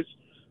intent was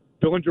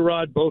Bill and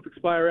Gerard both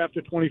expire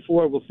after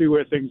 24. We'll see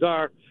where things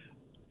are.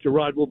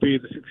 Gerard will be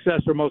the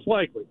successor most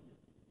likely.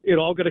 It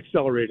all got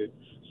accelerated.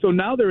 So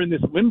now they're in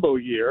this limbo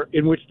year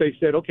in which they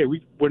said, okay,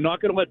 we're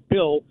not going to let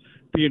Bill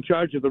be in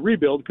charge of the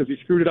rebuild because he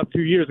screwed it up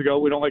 2 years ago.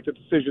 We don't like the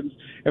decisions,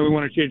 and we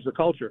want to change the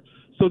culture.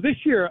 So this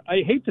year,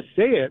 I hate to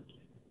say it,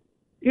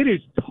 it is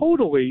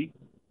totally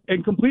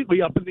and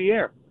completely up in the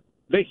air.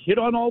 They hit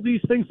on all these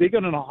things. They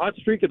got on a hot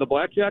streak at the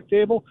blackjack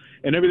table,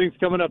 and everything's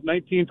coming up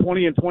 19,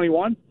 20, and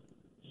 21.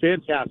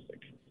 Fantastic.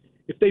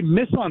 If they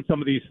miss on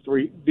some of these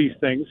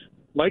things,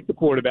 like the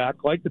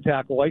quarterback, like the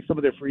tackle, like some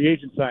of their free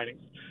agent signings,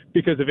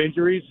 because of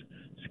injuries,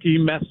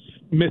 scheme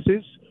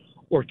misses,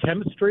 or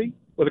chemistry,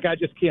 or the guy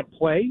just can't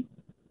play,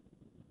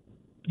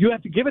 you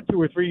have to give it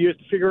 2 or 3 years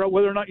to figure out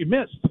whether or not you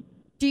missed.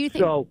 Do you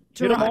think so?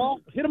 Hit them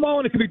all,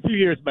 and it could be 2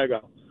 years,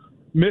 Mego.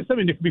 Miss them,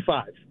 and it could be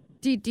 5.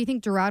 Do you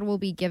think Gerard will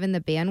be given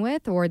the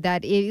bandwidth, or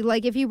that,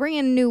 if you bring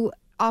in a new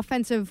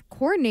offensive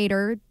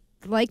coordinator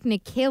like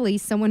Nick Caley,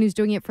 someone who's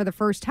doing it for the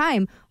first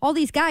time, all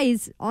these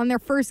guys on their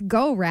first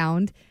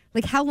go-round,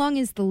 like, how long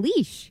is the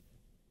leash?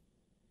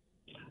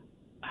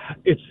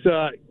 It's,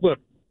 look,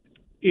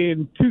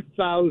 in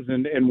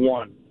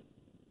 2001,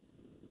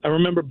 I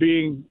remember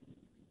doing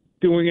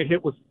a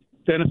hit with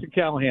Dennis and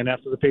Callahan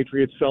after the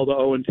Patriots fell to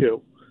 0-2,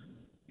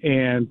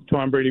 and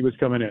Tom Brady was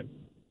coming in.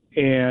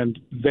 And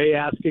they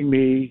asking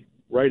me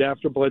right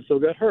after Bledsoe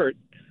got hurt,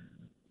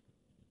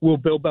 will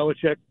Bill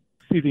Belichick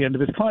see the end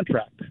of his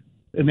contract?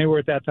 And they were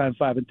at that time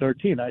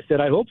 5-13. I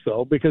said, I hope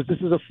so, because this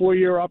is a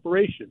 4-year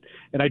operation.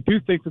 And I do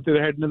think that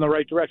they're heading in the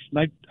right direction.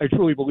 I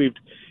truly believed,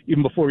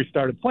 even before he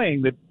started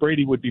playing, that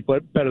Brady would be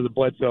better than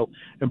Bledsoe,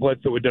 and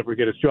Bledsoe would never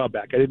get his job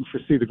back. I didn't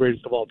foresee the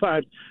greatest of all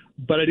time,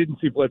 but I didn't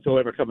see Bledsoe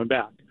ever coming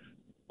back.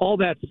 All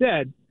that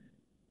said,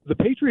 the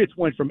Patriots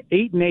went from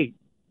 8-8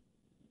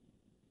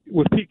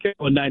 with Pete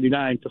Carroll in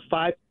 99 to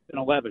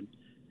 5-11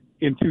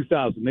 in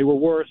 2000. They were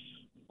worse,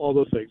 all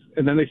those things.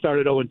 And then they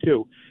started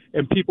 0-2.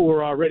 And people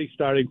were already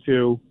starting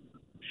to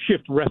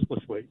shift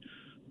restlessly.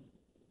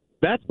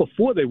 That's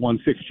before they won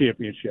 6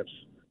 championships.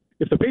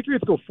 If the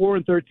Patriots go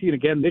 4-13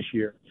 again this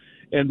year,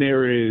 and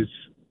there is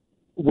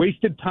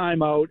wasted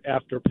timeout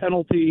after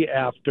penalty,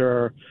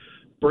 after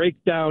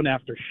breakdown,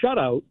 after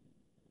shutout,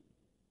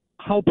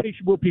 how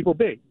patient will people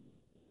be?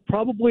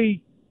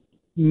 Probably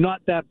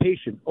not that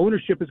patient.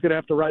 Ownership is going to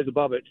have to rise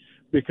above it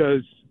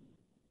because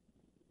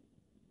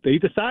they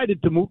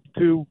decided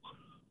to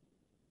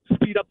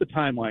speed up the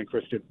timeline,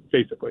 Christian,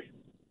 basically.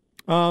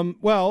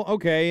 Well,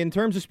 okay, in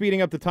terms of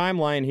speeding up the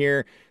timeline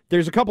here,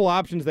 there's a couple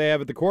options they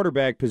have at the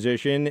quarterback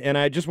position, and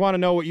I just want to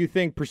know what you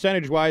think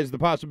percentage-wise the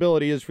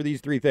possibility is for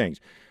these 3 things.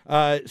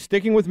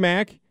 Sticking with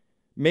Mac,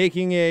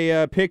 making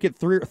a pick at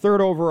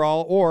third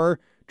overall, or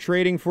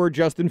trading for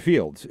Justin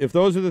Fields. If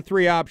those are the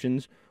 3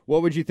 options,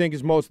 what would you think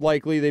is most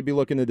likely they'd be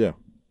looking to do?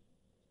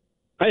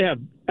 I have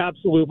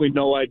absolutely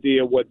no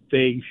idea what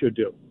they should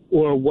do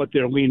or what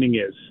their leaning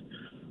is.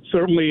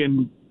 Certainly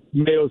in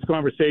Mayo's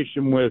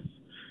conversation with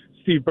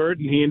Steve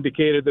Burton, he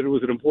indicated that it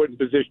was an important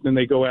position and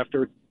they go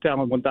after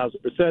talent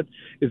 1,000%.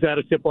 Is that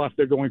a tip-off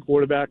they're going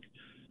quarterback?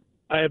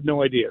 I have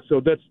no idea.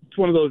 So it's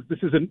one of those, this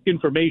is an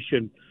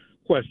information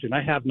question.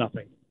 I have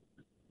nothing.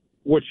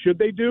 What should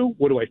they do?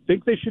 What do I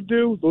think they should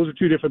do? Those are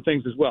 2 different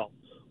things as well.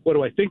 What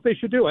do I think they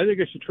should do? I think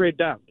they should trade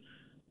down.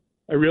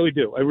 I really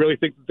do. I really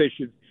think that they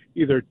should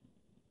either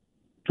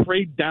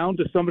trade down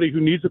to somebody who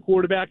needs a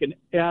quarterback and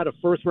add a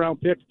first-round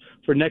pick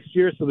for next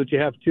year so that you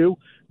have 2,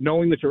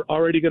 knowing that you're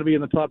already going to be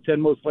in the top 10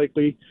 most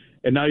likely,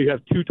 and now you have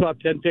 2 top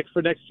 10 picks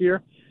for next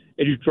year,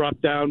 and you drop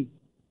down,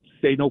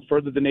 say, no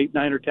further than 8,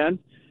 9, or 10,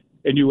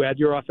 and you add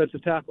your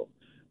offensive tackle.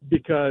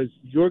 because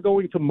you're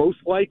going to most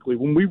likely,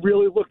 when we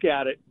really look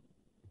at it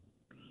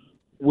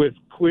with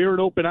clear and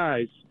open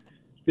eyes,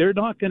 they're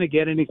not going to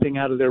get anything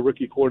out of their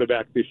rookie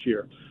quarterback this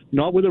year.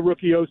 Not with a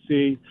rookie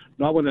OC,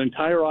 not with an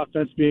entire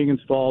offense being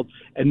installed,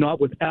 and not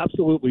with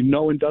absolutely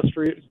no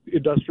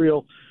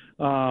industrial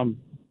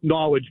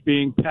knowledge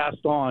being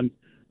passed on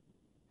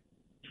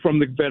from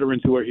the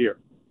veterans who are here.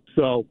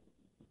 So,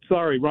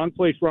 sorry, wrong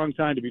place, wrong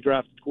time to be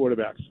drafted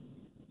quarterbacks.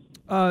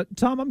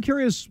 Tom, I'm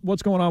curious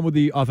what's going on with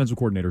the offensive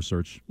coordinator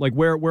search. Like,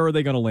 where are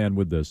they going to land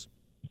with this?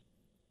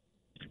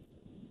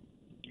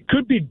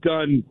 Could be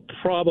done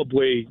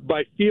probably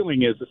by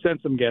feeling is the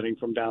sense I'm getting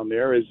from down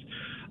there is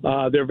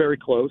they're very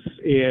close,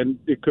 and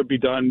it could be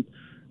done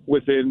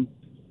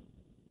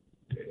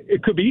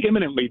it could be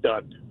imminently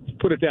done,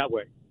 put it that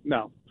way.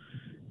 Now,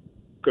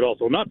 could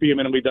also not be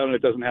imminently done, and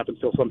it doesn't happen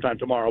until sometime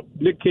tomorrow.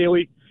 Nick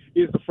Caley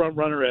is the front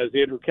runner, as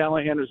Andrew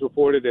Callahan has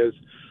reported, as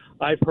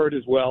I've heard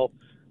as well.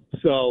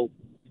 So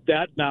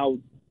that now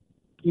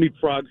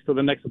leapfrogs to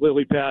the next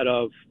lily pad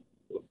of,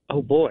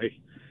 oh boy,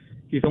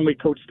 he's only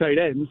coached tight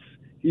ends.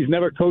 He's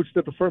never coached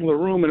at the front of the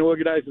room and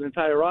organized an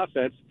entire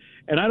offense.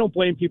 And I don't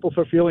blame people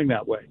for feeling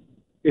that way.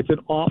 It's an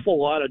awful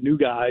lot of new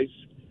guys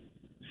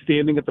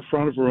standing at the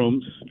front of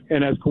rooms.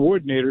 And as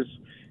coordinators,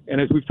 and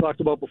as we've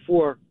talked about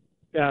before,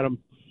 Adam,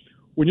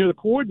 when you're the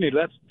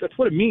coordinator, that's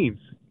what it means.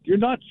 You're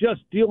not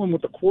just dealing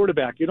with the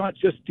quarterback. You're not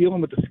just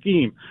dealing with the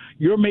scheme.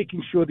 You're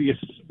making sure the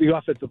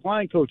offensive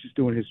line coach is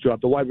doing his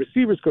job, the wide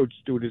receivers coach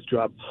is doing his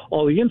job,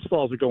 all the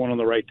installs are going on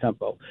the right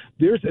tempo.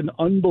 There's an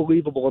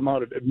unbelievable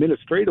amount of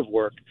administrative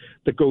work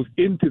that goes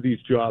into these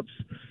jobs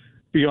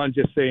beyond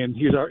just saying,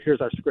 here's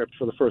our script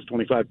for the first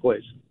 25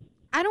 plays.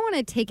 I don't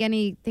want to take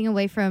anything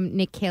away from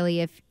Nick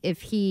Caley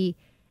if he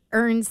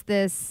wins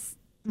this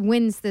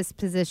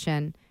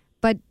position,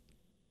 but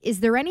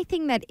is there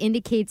anything that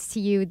indicates to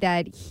you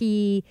that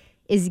he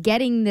is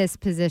getting this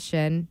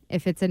position,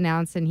 if it's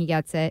announced and he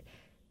gets it,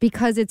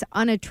 because it's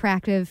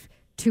unattractive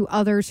to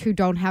others who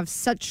don't have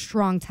such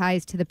strong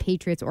ties to the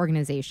Patriots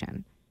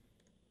organization?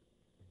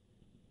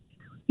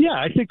 Yeah,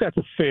 I think that's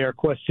a fair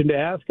question to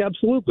ask.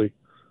 Absolutely.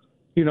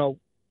 You know,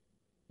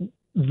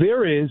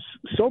 there is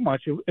so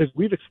much, as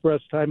we've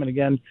expressed time and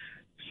again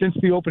since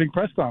the opening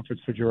press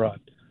conference for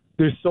Gerard,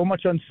 there's so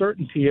much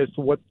uncertainty as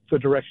to what the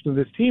direction of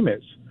this team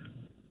is.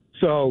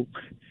 So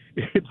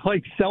it's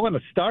like selling a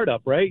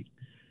startup, right?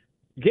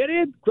 Get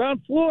in, ground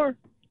floor,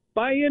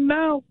 buy in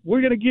now. We're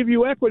going to give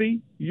you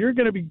equity. You're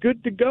going to be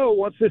good to go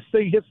once this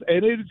thing hits,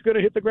 and it's going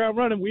to hit the ground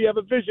running. We have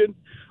a vision.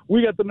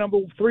 We got the number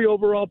 3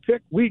 overall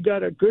pick. We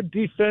got a good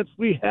defense.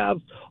 We have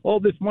all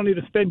this money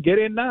to spend. Get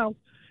in now.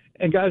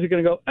 And guys are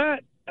going to go, I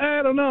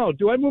don't know.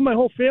 Do I move my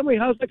whole family?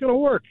 How's that going to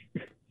work?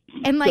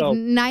 And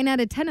 9 out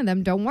of 10 of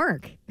them don't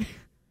work.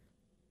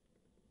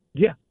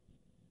 Yeah.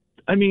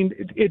 I mean,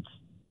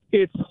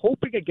 it's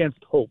hoping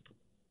against hope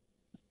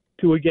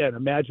to, again,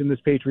 imagine this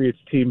Patriots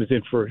team is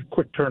in for a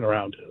quick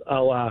turnaround, a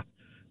la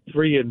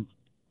 3-14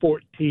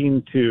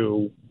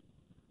 to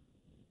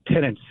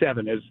 10-7,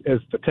 as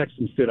the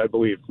Texans did, I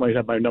believe. Might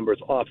have my numbers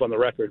off on the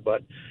record,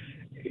 but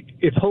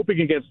it's hoping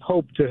against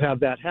hope to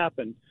have that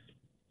happen.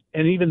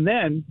 And even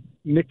then,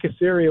 Nick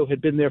Caserio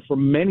had been there for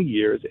many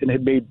years and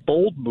had made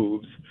bold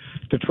moves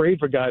to trade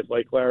for guys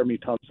like Laramie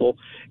Tunsil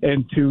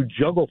and to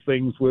juggle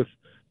things with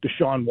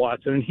Deshaun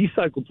Watson, and he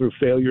cycled through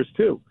failures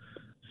too.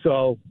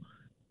 So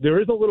there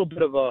is a little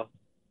bit of a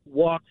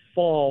walk,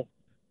 fall,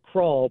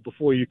 crawl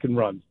before you can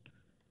run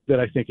that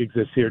I think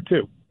exists here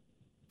too.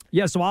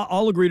 Yeah, so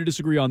I'll agree to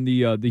disagree on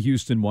the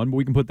Houston one, but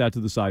we can put that to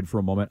the side for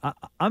a moment.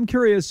 I'm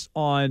curious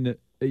on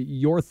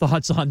your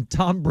thoughts on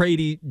Tom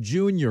Brady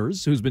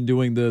Jr.'s, who's been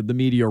doing the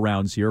media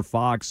rounds here,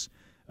 Fox,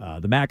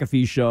 the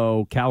McAfee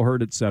Show,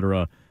 Cowherd,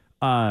 etc.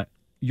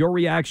 Your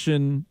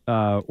reaction,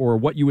 or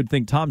what you would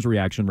think Tom's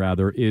reaction,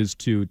 rather, is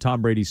to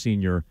Tom Brady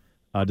Sr.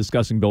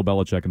 Discussing Bill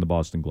Belichick in the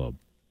Boston Globe.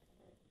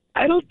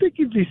 I don't think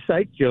he'd be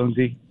psyched,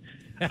 Jonesy.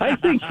 I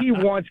think he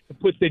wants to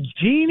put the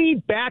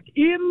genie back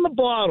in the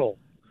bottle.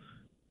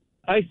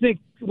 I think,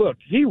 look,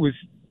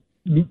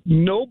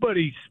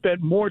 nobody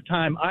spent more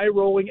time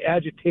eye-rolling,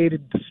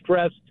 agitated,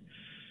 distressed,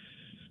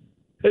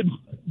 and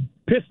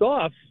pissed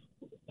off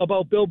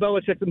about Bill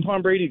Belichick than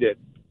Tom Brady did.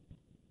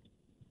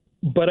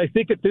 But I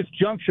think at this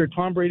juncture,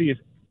 Tom Brady is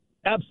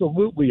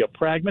absolutely a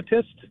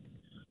pragmatist.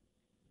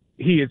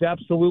 He is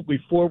absolutely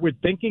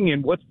forward-thinking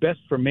in what's best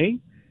for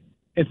me.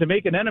 And to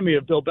make an enemy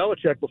of Bill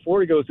Belichick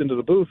before he goes into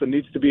the booth and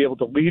needs to be able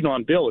to lean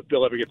on Bill if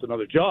Bill ever gets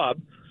another job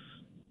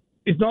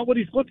is not what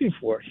he's looking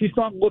for. He's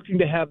not looking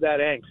to have that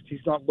angst.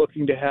 He's not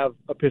looking to have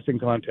a pissing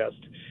contest.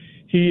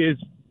 He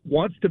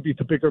wants to be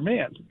the bigger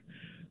man.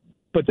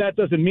 But that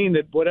doesn't mean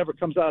that whatever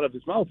comes out of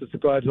his mouth is the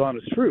God's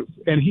honest truth.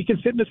 And he can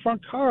sit in his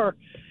front car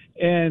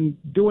and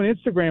do an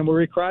Instagram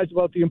where he cries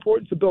about the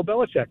importance of Bill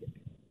Belichick.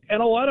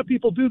 And a lot of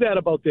people do that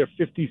about their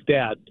 50s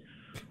dad,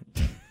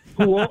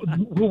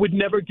 who would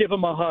never give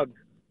him a hug.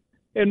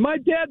 And my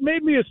dad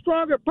made me a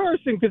stronger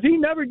person because he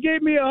never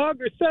gave me a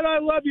hug or said, I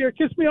love you, or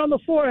kissed me on the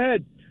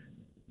forehead.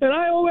 And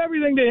I owe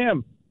everything to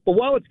him. But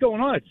while it's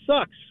going on, it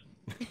sucks.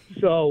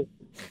 So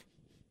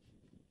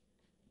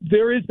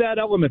there is that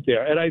element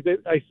there. And I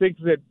think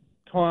that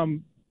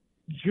Tom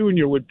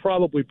Jr. would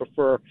probably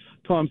prefer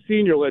Tom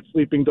Sr. let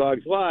sleeping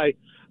dogs lie,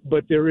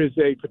 but there is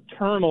a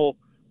paternal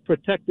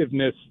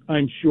protectiveness,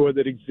 I'm sure,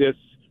 that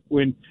exists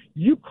when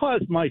you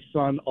caused my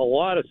son a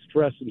lot of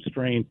stress and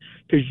strain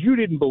because you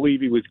didn't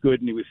believe he was good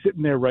and he was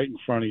sitting there right in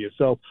front of you.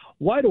 So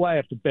why do I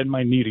have to bend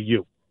my knee to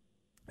you?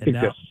 And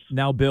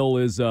now Bill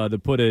is, to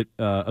put it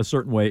a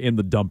certain way, in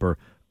the dumper,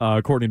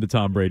 according to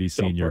Tom Brady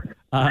Sr.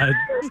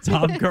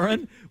 Tom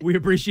Curran, we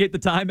appreciate the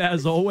time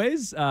as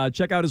always.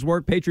 Check out his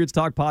work, Patriots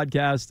Talk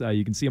Podcast.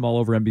 You can see him all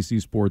over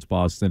NBC Sports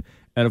Boston.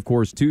 And, of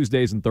course,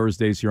 Tuesdays and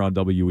Thursdays here on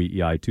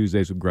WEEI,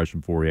 Tuesdays with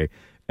Gresham Fourier,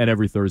 and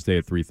every Thursday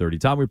at 3:30.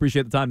 Tom, we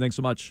appreciate the time. Thanks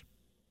so much.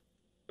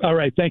 All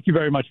right. Thank you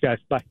very much, guys.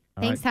 Bye.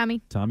 Thanks,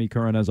 Tommy. Tommy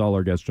Curran, as all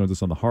our guests, joins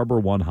us on the Harbor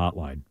One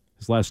hotline.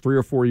 His last 3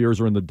 or 4 years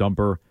are in the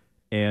dumper,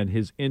 and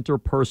his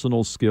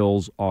interpersonal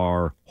skills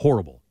are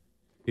horrible,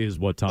 is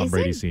what Tom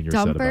Brady Sr.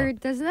 said about him.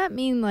 Does that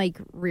mean like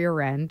rear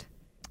end?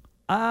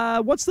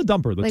 What's the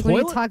dumper? The Like when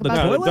you toilet? talk The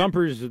about- toilet? The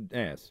dumper's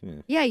ass. Yeah.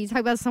 Yeah, you talk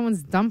about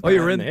someone's dumper. Oh,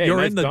 you're in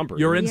dumper.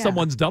 you're in Yeah.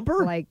 someone's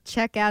dumper? Like,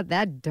 check out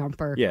that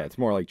dumper. Yeah, it's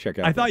more like check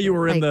out. I thought you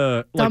were in Like,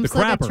 the dumps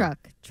crapper. like a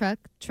truck.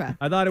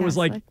 I thought it was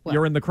Dumps like what?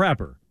 you're in the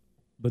crapper,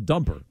 the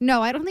dumper.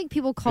 No, I don't think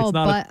people call It's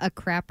not butt a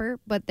crapper,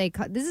 but they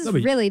call, this is No,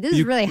 but really no,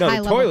 the high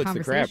level toilet's the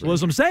conversation. Well,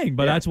 that's what I'm saying,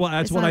 but that's what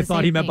It's I not the thought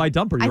same he meant by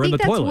thing. dumper. I You're in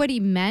think the that's toilet. what he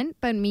meant,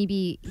 but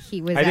maybe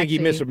he was. I think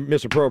he actually,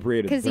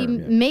 misappropriated because the he term,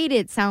 yeah. made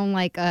it sound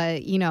like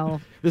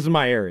This is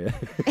my area.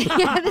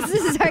 yeah, this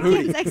is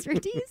Arcand's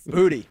expertise.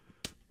 Booty.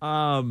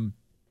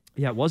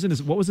 Yeah, it wasn't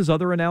his. What was his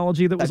other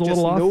analogy that was I a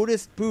little just off?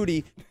 noticed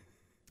booty.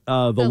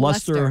 The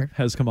luster luster.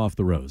 has come off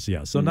the rose.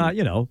 Yeah, so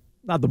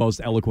not the most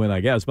eloquent, I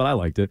guess, but I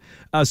liked it.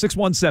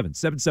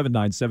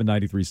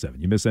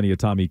 617-779-7937. You miss any of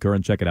Tommy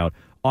Curran, check it out.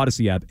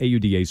 Odyssey app,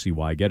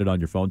 AUDACY. Get it on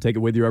your phone. Take it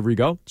with you wherever you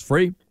go. It's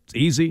free. It's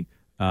easy.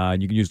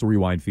 And you can use the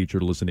rewind feature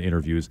to listen to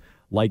interviews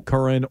like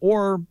Curran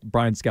or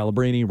Brian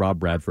Scalabrine, Rob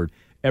Bradford,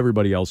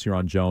 everybody else here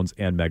on Jones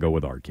and Mego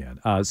with Arcand.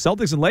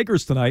 Celtics and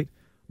Lakers tonight.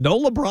 No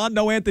LeBron,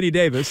 no Anthony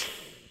Davis.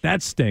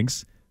 That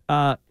stinks.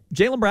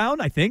 Jaylen Brown,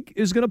 I think,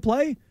 is going to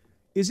play.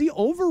 Is he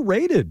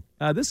overrated?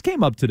 This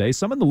came up today.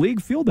 Some in the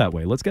league feel that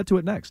way. Let's get to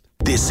it next.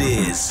 This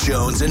is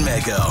Jones and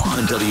Mego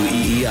on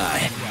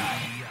WEEI.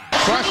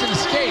 Boston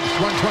escapes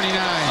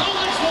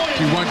 129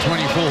 to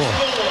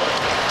 124.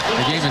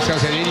 The game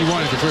itself had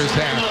 81 at the first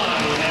half.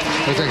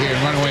 Looks like they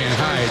can run away and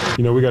hide.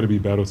 We got to be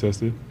battle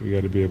tested. We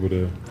got to be able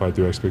to fight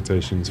through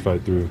expectations,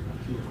 fight through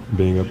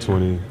being up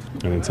 20, and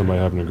then somebody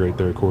having a great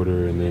third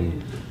quarter, and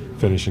then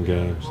finishing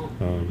games.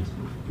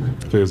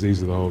 If it was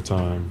easy the whole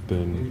time,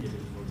 then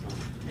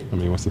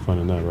what's the fun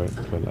in that, right?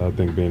 But I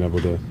think being able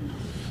to,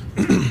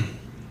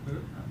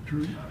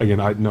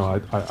 again, I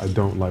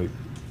don't like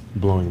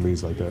blowing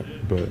leads like that,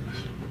 but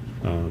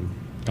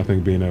I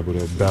think being able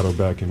to battle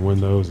back and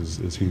win those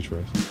is huge for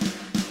us.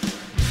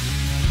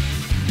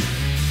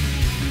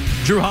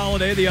 Drew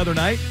Holiday the other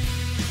night,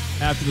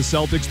 after the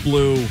Celtics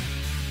blew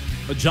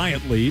a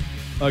giant lead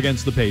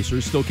against the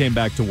Pacers, still came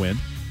back to win.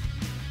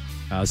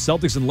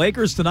 Celtics and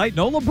Lakers tonight.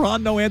 No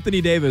LeBron, no Anthony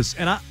Davis.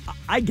 And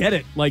I get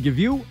it. Like,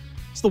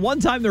 it's the one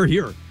time they're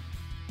here.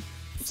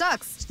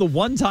 Sucks. It's the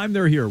one time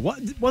they're here.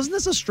 Wasn't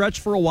this a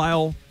stretch for a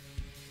while?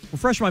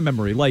 Refresh my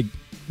memory. Like,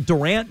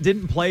 Durant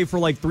didn't play for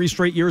like 3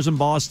 straight years in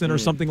Boston or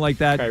something like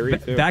that. Kyrie,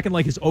 too. Back in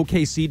like his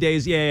OKC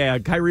days. Yeah.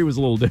 Kyrie was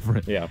a little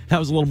different. Yeah. That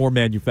was a little more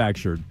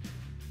manufactured.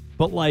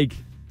 But like,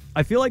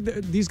 I feel like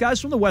these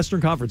guys from the Western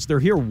Conference, they're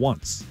here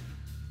once.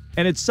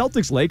 And it's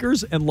Celtics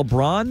Lakers, and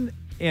LeBron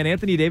and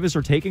Anthony Davis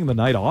are taking the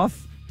night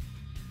off.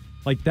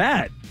 Like,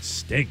 that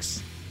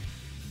stinks.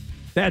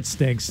 That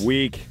stinks.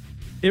 Weak.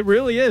 It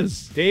really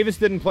is. Davis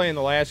didn't play in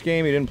the last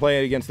game. He didn't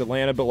play against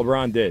Atlanta, but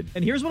LeBron did.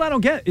 And here's what I don't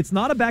get. It's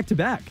not a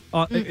back-to-back.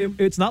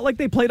 It's not like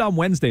they played on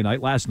Wednesday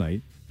night last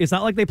night. It's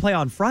not like they play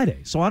on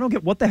Friday. So I don't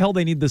get what the hell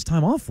they need this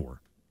time off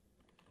for.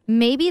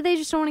 Maybe they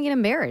just don't want to get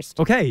embarrassed.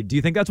 Okay, do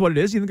you think that's what it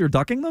is? You think they're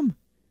ducking them?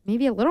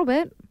 Maybe a little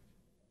bit.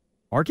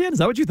 Arcand, is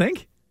that what you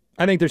think?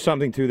 I think there's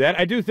something to that.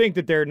 I do think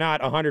that they're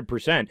not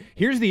 100%.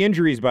 Here's the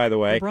injuries, by the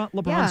way.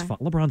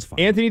 LeBron's fine.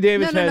 Anthony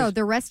Davis No, has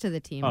the rest of the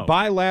team.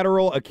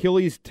 bilateral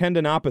Achilles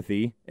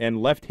tendinopathy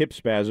and left hip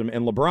spasm,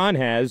 and LeBron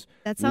has...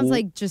 That sounds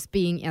like just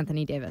being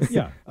Anthony Davis.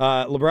 Yeah.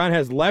 LeBron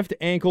has left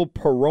ankle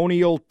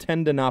peroneal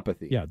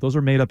tendinopathy. Yeah, those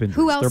are made up injuries.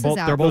 Who else is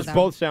out? Those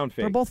both sound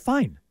fake. They're both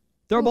fine.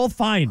 They're both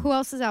fine. Who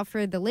else is out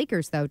for the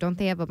Lakers, though? Don't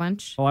they have a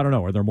bunch? Oh, I don't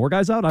know. Are there more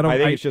guys out? I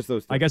think it's just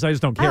those two. I guess I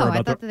just don't care about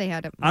I thought that they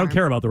had I don't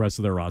care about the rest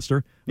of their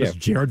roster. Yeah. Is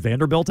Jared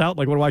Vanderbilt out?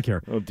 Like, what do I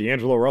care? Oh,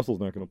 D'Angelo Russell's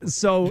not going to play.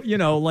 So,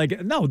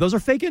 no, those are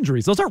fake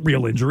injuries. Those aren't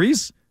real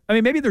injuries. I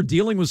mean, maybe they're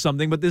dealing with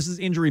something, but this is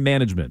injury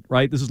management,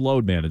 right? This is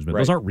load management. Right.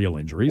 Those aren't real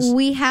injuries.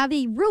 We have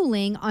a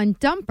ruling on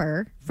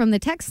dumper from the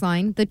text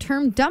line. The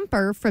term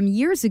dumper from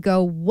years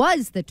ago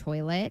was the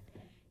toilet.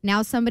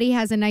 Now somebody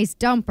has a nice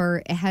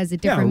dumper. It has a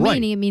different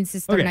meaning. It means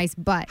it's their nice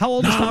butt. How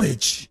old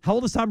is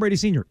Tom Brady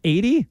Sr.?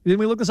 80? Didn't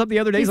we look this up the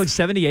other day? He's like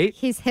 78.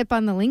 He's hip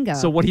on the lingo.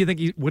 So what do you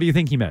think? What do you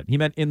think he meant? He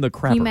meant in the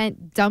crapper. He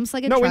meant dumps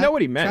like a No, truck. we know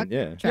what he meant.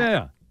 Truck.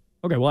 Yeah.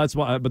 Okay, well, that's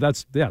why, but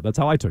that's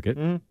how I took it.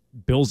 Mm-hmm.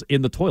 Bill's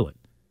in the toilet.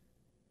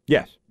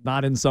 Yes.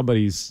 Not in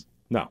somebody's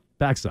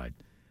backside.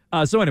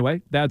 So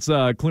anyway, that's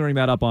clearing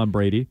that up on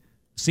Brady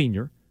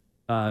Sr.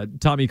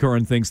 Tommy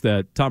Curran thinks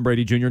that Tom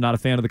Brady Jr. not a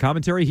fan of the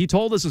commentary. He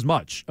told us as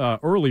much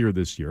earlier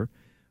this year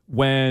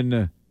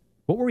when,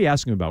 what were we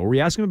asking about? Were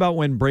we asking about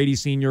when Brady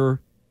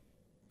Sr.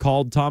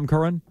 called Tom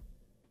Curran?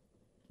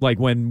 Like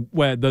when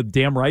the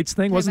damn rights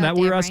thing? Wasn't that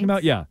what we were asking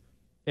about? Yeah.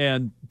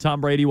 And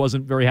Tom Brady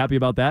wasn't very happy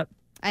about that?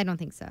 I don't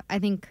think so. I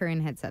think Curran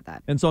had said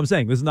that. And so I'm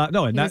saying this is not,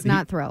 no. And he was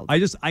not thrilled.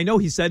 I know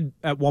he said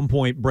at one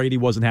point Brady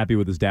wasn't happy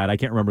with his dad. I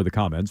can't remember the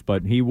comments,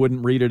 but he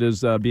wouldn't read it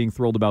as being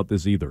thrilled about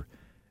this either.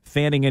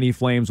 Fanning any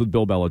flames with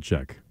Bill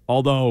Belichick.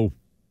 Although,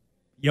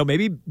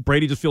 maybe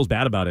Brady just feels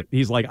bad about it.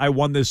 He's like, I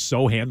won this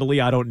so handily,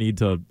 I don't need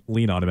to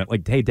lean on him.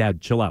 Like, hey, Dad,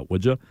 chill out,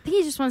 would you? I think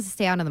he just wants to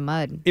stay out of the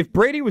mud. If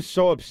Brady was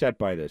so upset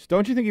by this,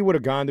 don't you think he would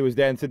have gone to his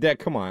dad and said, Dad,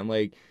 come on,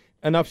 like,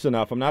 enough's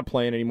enough. I'm not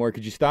playing anymore.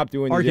 Could you stop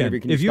doing these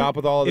interviews? Can you stop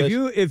with all of this?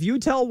 If you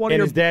tell one and of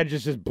your... his dad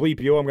just says,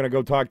 bleep you, I'm going to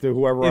go talk to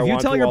whoever I want to. If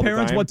you tell your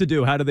parents what what to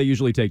do, how do they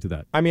usually take to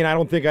that? I mean, I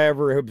don't think I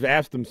ever have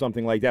asked them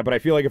something like that, but I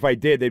feel like if I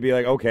did, they'd be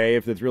like, okay,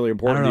 if it's really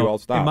important to you, I'll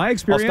stop. In my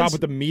experience... I'll stop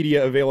with the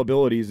media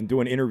availabilities and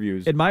doing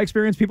interviews. In my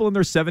experience, people in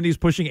their 70s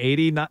pushing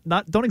 80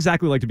 don't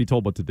exactly like to be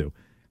told what to do.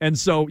 And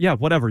so, yeah,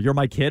 whatever. You're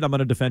my kid. I'm going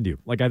to defend you.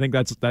 Like, I think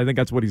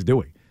that's what he's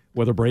doing,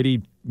 whether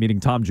Brady, meaning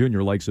Tom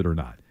Jr., likes it or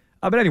not.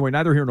 But anyway,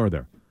 neither here nor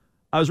there.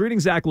 I was reading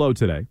Zach Lowe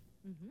today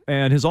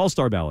and his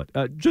All-Star ballot.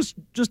 Just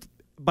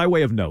by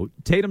way of note,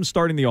 Tatum's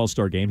starting the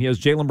All-Star game. He has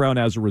Jaylen Brown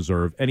as a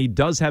reserve, and he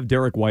does have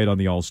Derek White on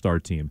the All-Star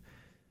team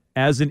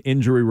as an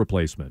injury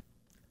replacement.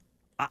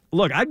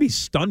 Look, I'd be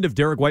stunned if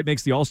Derek White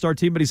makes the All-Star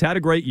team, but he's had a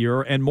great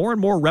year, and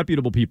more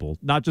reputable people,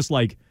 not just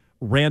like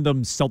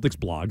random Celtics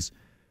blogs,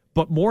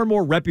 but more and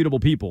more reputable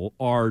people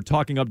are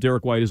talking up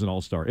Derek White as an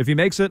All-Star. If he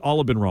makes it, I'll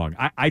have been wrong.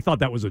 I thought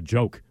that was a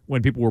joke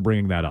when people were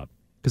bringing that up.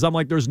 Because I'm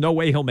like, there's no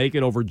way he'll make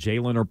it over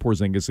Jalen or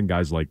Porzingis and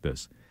guys like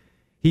this.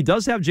 He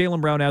does have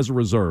Jaylen Brown as a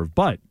reserve,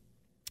 but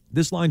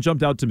this line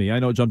jumped out to me. I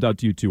know it jumped out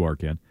to you too,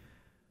 Arcand.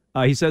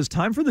 He says,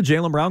 time for the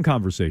Jaylen Brown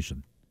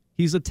conversation.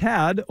 He's a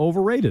tad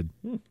overrated.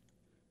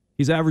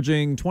 He's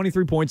averaging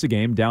 23 points a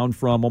game, down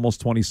from almost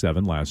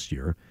 27 last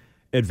year.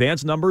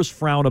 Advanced numbers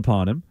frown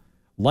upon him,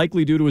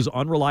 likely due to his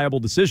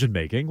unreliable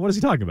decision-making. What is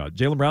he talking about?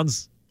 Jaylen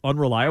Brown's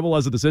unreliable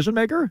as a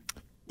decision-maker?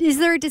 Is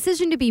there a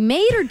decision to be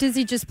made, or does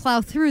he just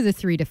plow through the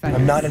three defenders?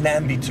 I'm not an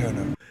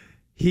ambi-turner.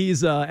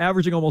 He's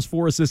averaging almost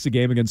 4 assists a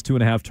game against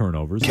 2.5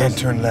 turnovers. Can't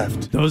turn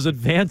left. Those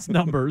advanced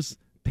numbers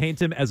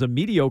paint him as a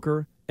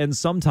mediocre and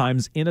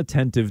sometimes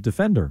inattentive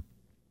defender.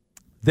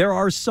 There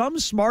are some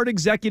smart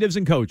executives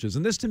and coaches,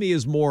 and this to me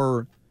is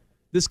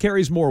this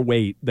carries more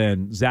weight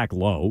than Zach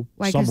Lowe.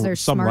 Why, because there's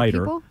some smart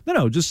writer. people?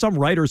 No, just some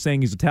writer saying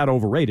he's a tad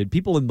overrated.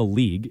 People in the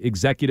league,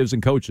 executives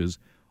and coaches,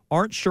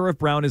 aren't sure if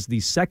Brown is the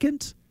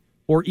second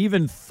or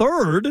even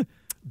third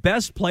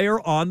best player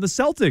on the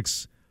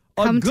Celtics.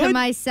 Come to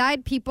my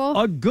side, people.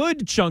 A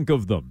good chunk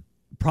of them,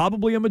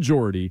 probably a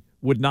majority,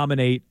 would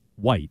nominate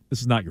White.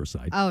 This is not your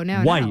side. Oh,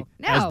 no, White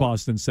no. as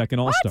Boston's second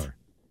All-Star.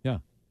 Yeah.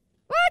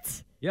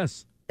 What?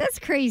 Yes. That's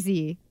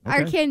crazy.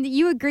 Okay. Arcand,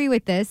 you agree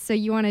with this, so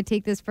you want to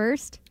take this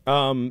first?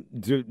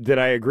 Did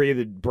I agree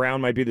that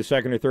Brown might be the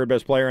second or third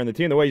best player on the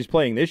team? The way he's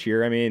playing this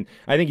year, I mean,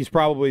 I think he's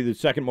probably the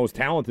second most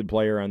talented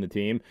player on the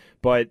team.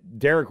 But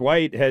Derek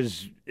White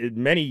has,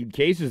 in many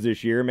cases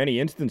this year, many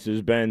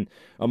instances, been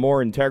a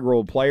more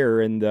integral player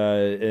and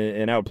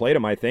outplayed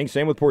him, I think.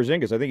 Same with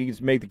Porzingis. I think he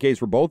can make the case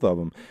for both of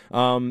them.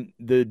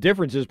 The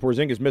difference is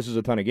Porzingis misses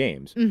a ton of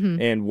games,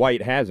 and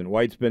White hasn't.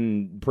 White's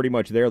been pretty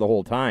much there the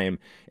whole time.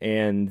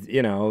 And,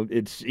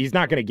 he's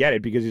not going to get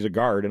it because he's a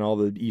guard, and all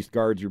the East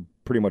guards are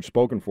pretty much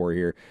spoken for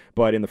here.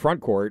 But in the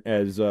front court,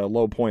 as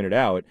Lowe pointed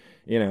out,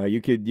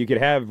 you could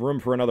have room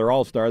for another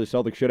All-Star. The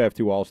Celtics should have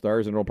 2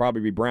 All-Stars, and it'll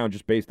probably be Brown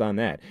just based on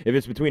that. If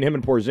it's between him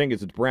and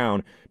Porzingis, it's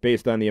Brown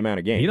based on the amount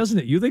of games. He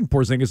doesn't. You think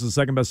Porzingis is the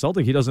second best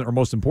Celtic? He doesn't, or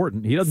most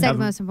important. He doesn't. Second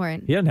most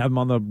important. He doesn't have him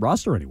on the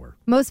roster anywhere.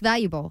 Most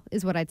valuable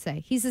is what I'd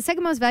say. He's the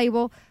second most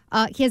valuable.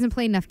 He hasn't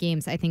played enough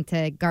games, I think,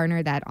 to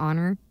garner that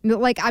honor.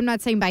 Like, I'm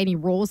not saying by any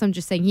rules. I'm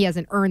just saying he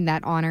hasn't earned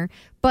that honor.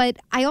 But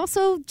I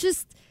also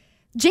just...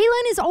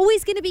 Jaylen is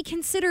always going to be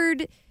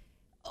considered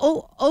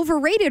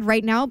overrated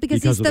right now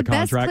because he's the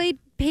best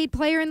paid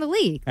player in the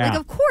league. Yeah. Like,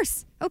 of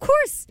course.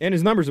 And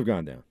his numbers have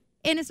gone down.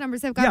 And his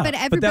numbers have gone, but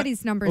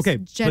everybody's numbers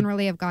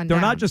generally have gone down.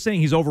 They're not just saying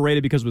he's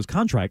overrated because of his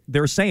contract.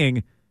 They're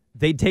saying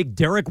they'd take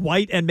Derek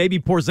White and maybe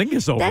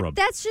Porzingis over him.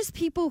 That's just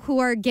people who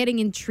are getting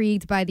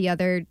intrigued by the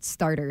other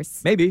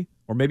starters. Maybe.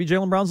 Or maybe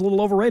Jaylen Brown's a little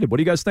overrated. What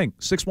do you guys think?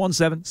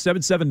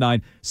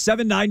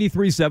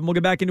 617-779-7937. We'll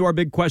get back into our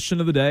big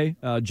question of the day.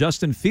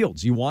 Justin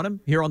Fields, you want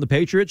him here on the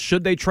Patriots?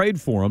 Should they trade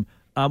for him?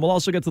 We'll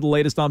also get to the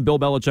latest on Bill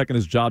Belichick and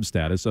his job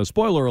status.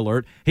 Spoiler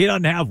alert, he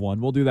doesn't have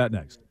one. We'll do that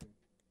next.